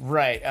Schmidt.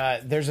 Right.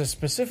 There's a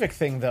specific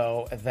thing,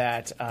 though,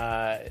 that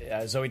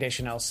Zooey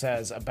Deschanel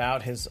says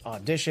about his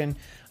audition.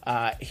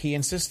 He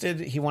insisted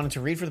he wanted to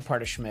read for the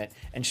part of Schmidt,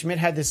 and Schmidt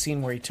had this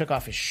scene where he took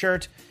off his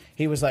shirt.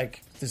 He was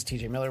like, this is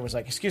TJ Miller, was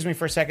like, excuse me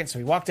for a second. So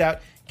he walked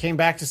out, came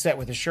back to set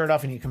with his shirt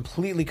off, and he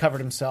completely covered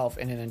himself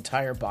in an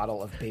entire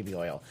bottle of baby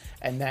oil.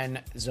 And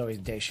then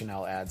Zooey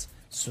Deschanel adds,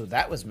 so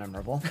that was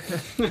memorable.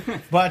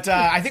 But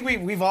I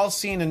think we've all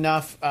seen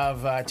enough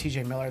of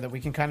TJ Miller that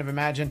we can kind of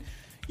imagine,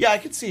 yeah, I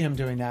could see him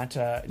doing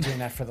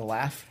that for the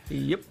laugh.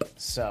 Yep.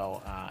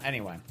 So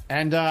anyway,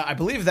 and I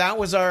believe that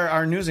was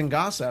our news and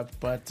gossip.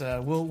 But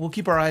we'll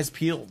keep our eyes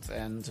peeled,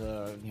 and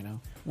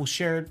we'll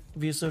share it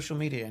via social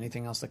media.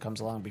 Anything else that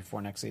comes along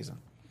before next season.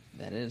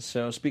 That is.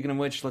 So speaking of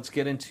which, let's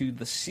get into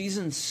the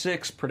season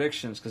 6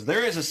 predictions, because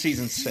there is a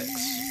season 6.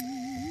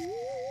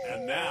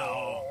 And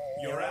now,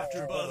 your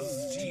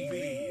AfterBuzz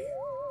TV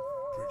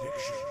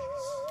predictions.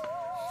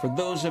 For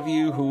those of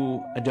you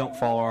who don't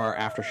follow our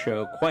after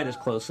show quite as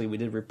closely, we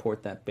did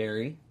report that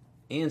Barry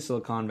and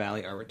Silicon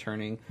Valley are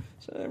returning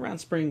around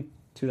spring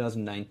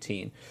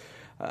 2019.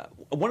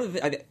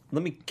 Let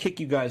me kick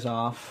you guys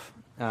off.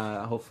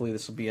 Hopefully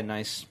this will be a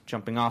nice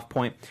jumping off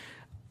point.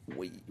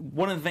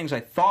 One of the things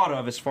I thought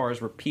of as far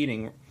as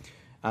repeating,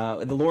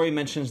 Laurie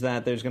mentions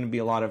that there's going to be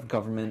a lot of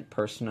government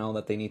personnel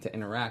that they need to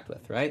interact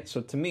with, right? So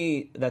to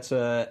me, that's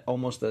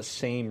almost the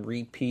same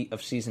repeat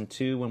of season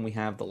 2 when we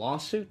have the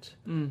lawsuit.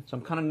 So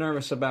I'm kind of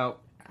nervous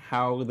about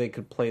how they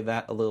could play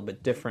that a little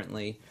bit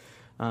differently.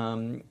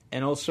 And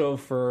also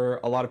for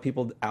a lot of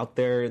people out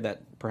there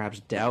that perhaps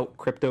doubt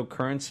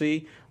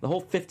cryptocurrency, the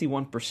whole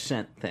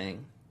 51%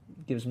 thing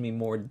gives me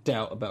more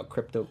doubt about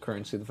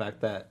cryptocurrency. The fact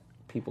that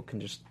people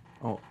can just,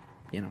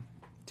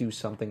 do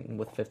something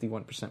with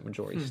 51%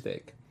 majority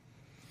stake.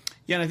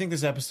 Yeah, and I think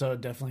this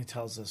episode definitely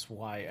tells us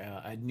why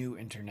a new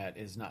internet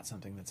is not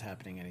something that's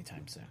happening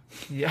anytime soon.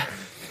 Yeah.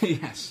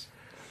 Yes.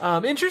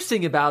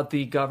 Interesting about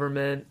the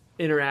government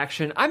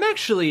interaction. I'm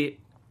actually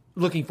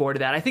looking forward to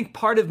that. I think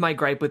part of my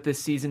gripe with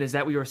this season is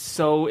that we were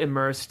so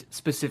immersed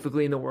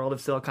specifically in the world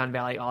of Silicon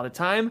Valley all the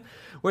time.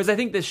 Whereas I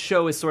think this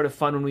show is sort of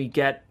fun when we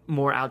get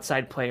more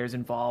outside players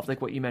involved, like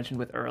what you mentioned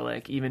with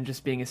Ehrlich, even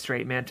just being a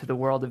straight man to the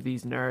world of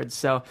these nerds.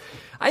 So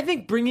I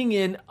think bringing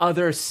in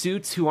other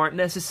suits who aren't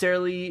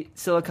necessarily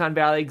Silicon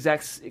Valley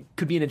execs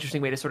could be an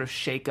interesting way to sort of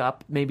shake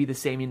up maybe the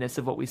sameness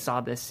of what we saw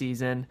this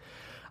season.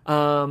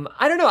 I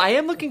don't know. I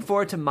am looking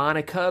forward to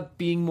Monica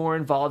being more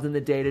involved in the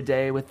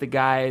day-to-day with the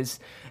guys,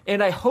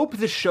 and I hope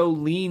the show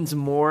leans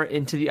more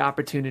into the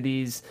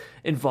opportunities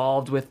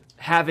involved with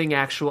having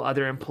actual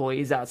other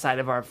employees outside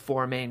of our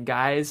 4 main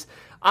guys.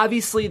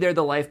 Obviously, they're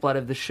the lifeblood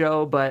of the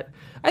show, but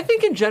I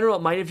think in general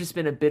it might have just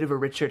been a bit of a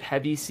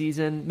Richard-heavy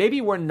season. Maybe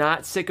we're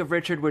not sick of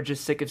Richard, we're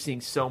just sick of seeing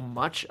so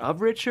much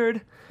of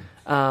Richard.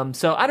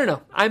 So I don't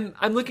know.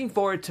 I'm looking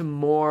forward to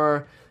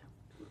more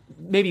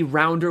maybe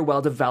rounder,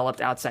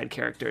 well-developed outside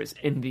characters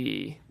in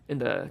the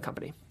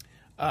company.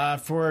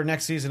 For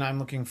next season, I'm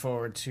looking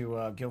forward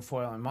to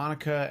Guilfoyle and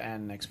Monica,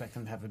 and expect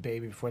them to have a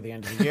baby before the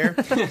end of the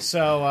year.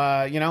 So,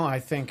 I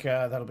think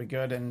that'll be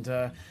good.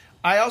 And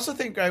I also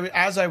think,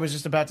 as I was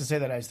just about to say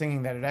that, I was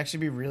thinking that it'd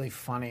actually be really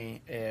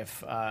funny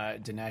if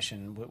Dinesh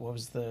and what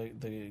was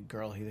the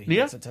girl he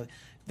gets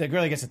the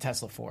girl he gets a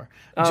Tesla for,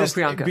 just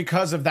Priyanka.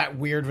 because of that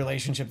weird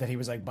relationship that he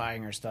was like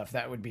buying her stuff.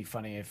 That would be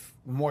funny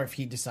if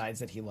he decides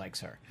that he likes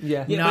her.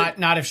 Yeah.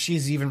 Not if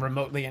she's even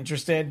remotely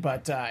interested,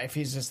 but if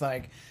he's just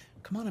like,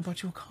 come on, I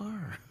bought you a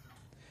car.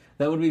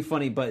 That would be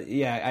funny, but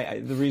yeah,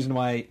 the reason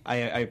why I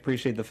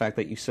appreciate the fact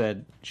that you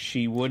said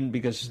she wouldn't,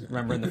 because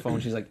remember in the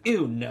phone she's like,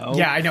 ew, no.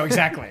 Yeah, I know,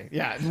 exactly.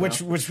 Yeah,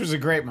 which was a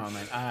great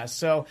moment.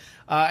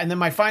 And then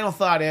my final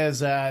thought is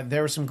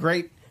there was some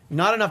great,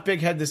 not enough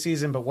Big Head this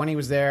season, but when he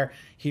was there,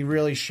 he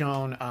really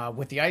shone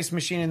with the ice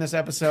machine in this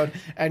episode,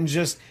 and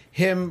just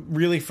him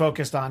really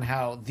focused on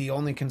how the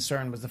only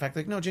concern was the fact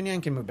that, no, Jin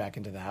Yang can move back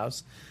into the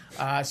house.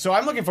 So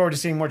I'm looking forward to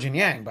seeing more Jin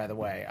Yang, by the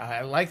way.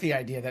 I like the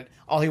idea that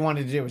all he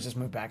wanted to do was just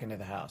move back into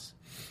the house.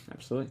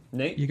 Absolutely.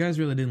 Nate? You guys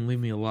really didn't leave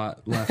me a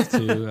lot left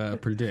to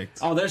predict.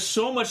 Oh, there's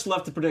so much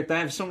left to predict. I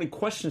have so many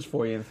questions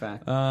for you, in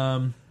fact.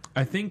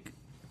 I think,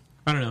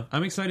 I don't know.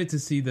 I'm excited to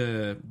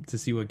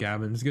see what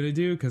Gavin's going to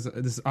do, because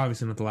this is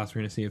obviously not the last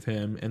we're going to see of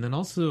him. And then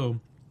also,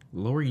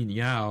 Laurie and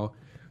Yao,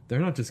 they're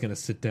not just going to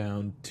sit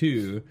down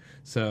too.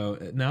 So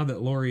now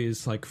that Laurie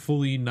is like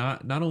fully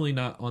not only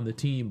not on the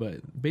team, but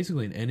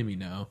basically an enemy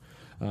now,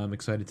 I'm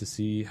excited to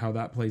see how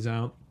that plays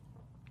out.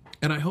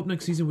 And I hope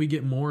next season we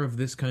get more of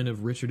this kind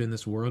of Richard in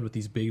this world with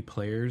these big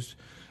players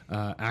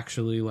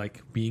actually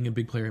like being a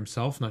big player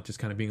himself, not just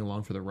kind of being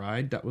along for the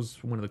ride. That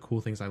was one of the cool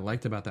things I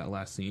liked about that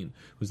last scene,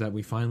 was that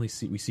we finally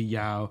see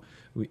Yao,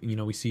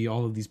 we see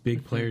all of these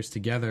big players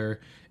together,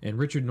 and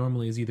Richard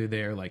normally is either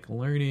there like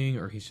learning,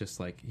 or he's just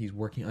like he's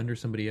working under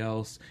somebody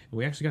else. And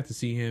we actually got to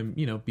see him,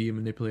 be a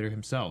manipulator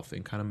himself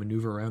and kind of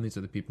maneuver around these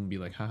other people and be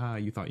like, haha,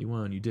 you thought you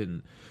won, you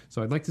didn't.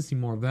 So I'd like to see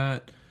more of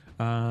that.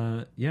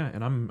 And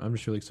I'm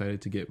just really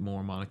excited to get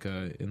more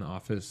Monica in the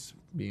office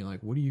being like,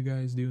 what are you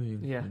guys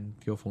doing? Yeah. And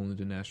Gilfoyle and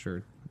Dinesh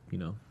are,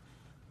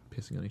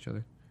 pissing on each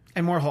other.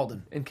 And more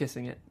Holden. And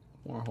kissing it.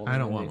 More Holden. I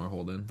don't want more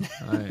Holden.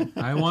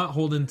 I want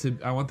Holden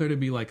I want there to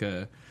be like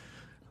a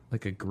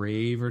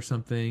grave or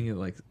something.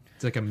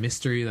 It's like a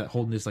mystery that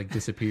Holden just like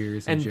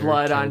disappears. And Jared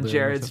blood killed on him or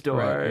Jared's something.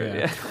 door. Right,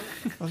 yeah.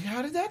 Like,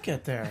 how did that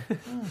get there?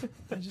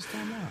 I just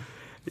don't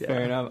know.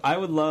 Fair enough. I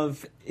would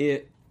love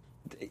it.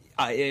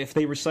 If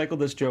they recycled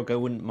this joke, I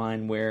wouldn't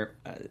mind where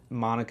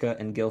Monica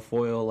and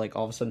Gilfoyle like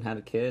all of a sudden had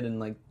a kid,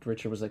 and like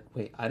Richard was like,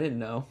 "Wait, I didn't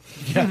know."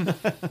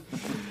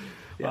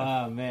 Yeah.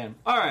 Oh man.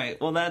 All right.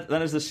 Well, that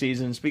is the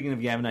season. Speaking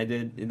of Gavin,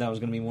 that was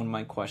going to be one of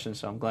my questions.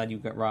 So I'm glad you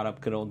brought up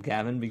good old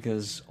Gavin,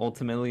 because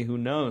ultimately, who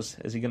knows?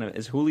 Is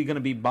Hulu going to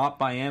be bought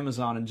by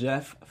Amazon and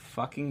Jeff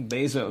fucking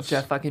Bezos?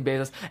 Jeff fucking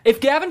Bezos. If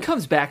Gavin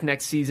comes back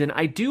next season,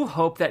 I do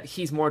hope that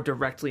he's more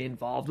directly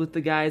involved with the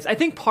guys. I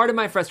think part of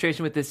my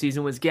frustration with this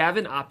season was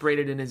Gavin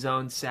operated in his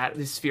own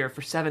sphere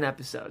for 7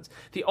 episodes.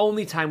 The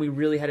only time we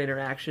really had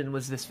interaction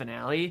was this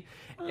finale.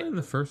 In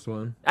the first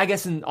one, I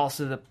guess, and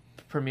also the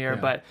premiere,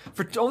 but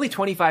for only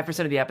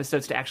 25% of the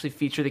episodes to actually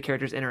feature the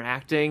characters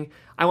interacting,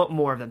 I want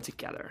more of them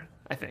together,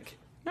 I think.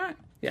 All right.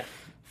 Yeah.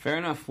 Fair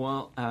enough.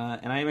 Well,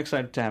 and I am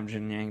excited to have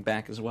Jin Yang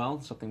back as well.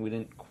 Something we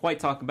didn't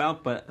quite talk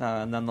about, but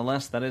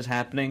nonetheless, that is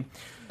happening.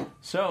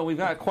 So we've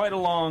got quite a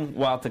long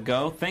while to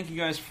go. Thank you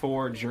guys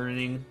for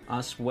journeying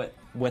us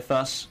with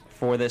us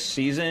for this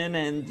season.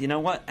 And you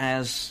know what?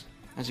 As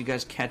you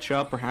guys catch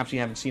up, perhaps you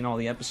haven't seen all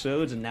the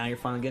episodes, and now you're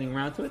finally getting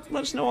around to it.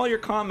 Let us know all your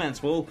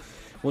comments. We'll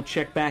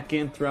check back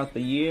in throughout the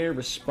year,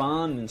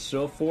 respond, and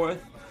so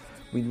forth.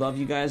 We love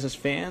you guys as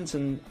fans,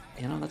 and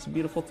that's a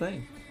beautiful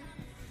thing.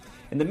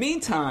 In the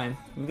meantime,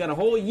 we've got a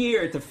whole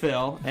year to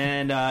fill,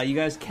 and you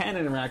guys can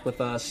interact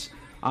with us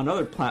on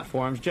other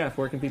platforms. Jeff,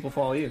 where can people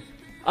follow you?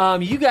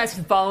 You guys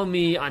can follow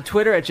me on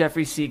Twitter at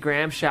Jeffrey C.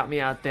 Graham. Shout me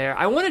out there.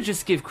 I want to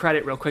just give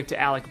credit real quick to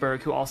Alec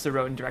Berg, who also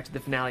wrote and directed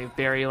the finale of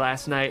Barry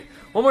last night.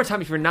 One more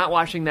time, if you're not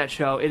watching that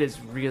show, it is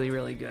really,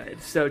 really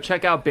good. So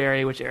check out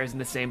Barry, which airs in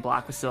the same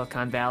block with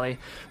Silicon Valley.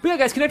 But yeah,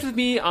 guys, connect with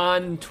me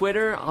on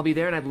Twitter. I'll be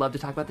there, and I'd love to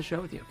talk about the show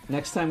with you.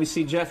 Next time we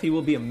see Jeff, he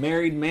will be a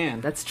married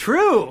man. That's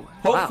true.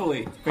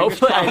 Hopefully. Wow.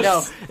 Hopefully, I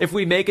know. If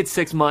we make it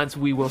 6 months,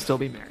 we will still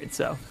be married.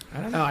 So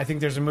I don't know. I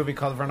think there's a movie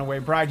called Runaway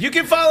Bride. You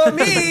can follow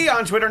me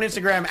on Twitter and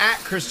Instagram at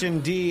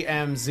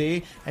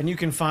ChristianDMZ, and you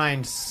can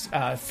find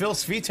Phil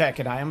Svitek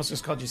and I almost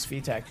just called you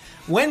Svitek.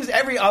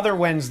 Every other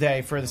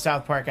Wednesday for the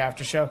South Park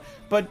After Show.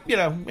 But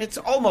it's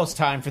almost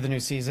time for the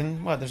new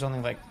season. Well, there's only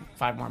like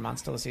 5 more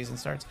months till the season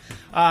starts.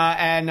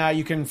 And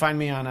you can find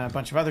me on a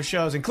bunch of other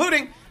shows,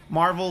 including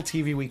Marvel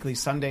TV Weekly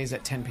Sundays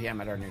at 10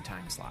 p.m. at our new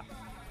time slot.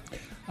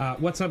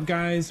 What's up,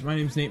 guys? My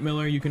name's Nate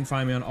Miller. You can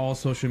find me on all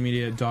social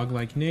media,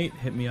 DogLikeNate.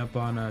 Hit me up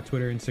on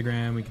Twitter,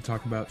 Instagram. We can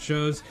talk about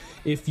shows.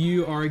 If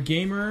you are a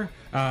gamer,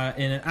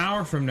 in an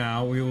hour from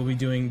now, we will be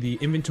doing the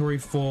Inventory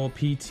Full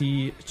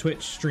PT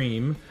Twitch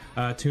stream.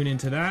 Tune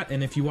into that.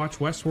 And if you watch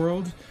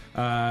Westworld,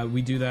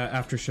 we do that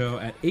after show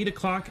at 8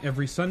 o'clock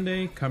every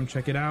Sunday. Come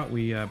check it out.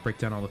 We break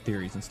down all the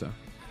theories and stuff.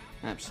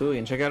 Absolutely.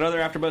 And check out other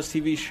AfterBuzz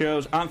TV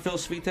shows. I'm Phil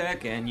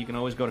Svitek, and you can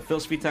always go to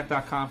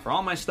philsvitek.com for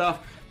all my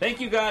stuff.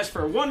 Thank you guys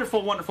for a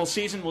wonderful, wonderful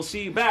season. We'll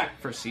see you back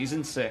for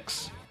Season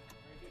 6.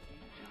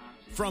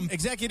 From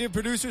executive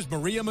producers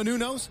Maria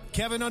Menounos,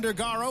 Kevin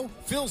Undergaro,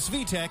 Phil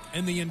Svitek,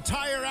 and the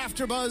entire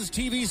AfterBuzz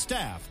TV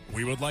staff,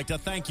 we would like to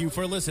thank you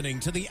for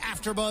listening to the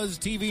AfterBuzz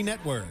TV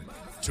network.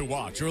 To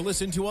watch or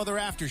listen to other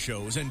after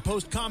shows and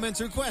post comments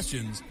or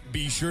questions,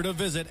 be sure to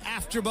visit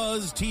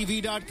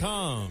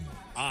AfterBuzzTV.com.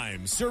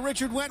 I'm Sir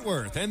Richard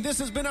Wentworth, and this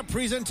has been a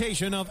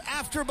presentation of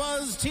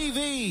AfterBuzz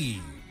TV.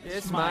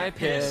 It's my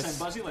piss. And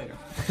buzz you later.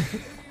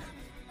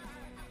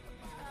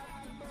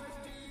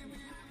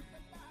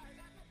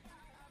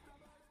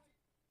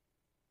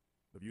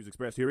 The views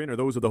expressed herein are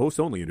those of the hosts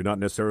only and do not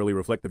necessarily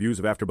reflect the views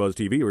of AfterBuzz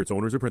TV or its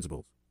owners or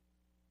principals.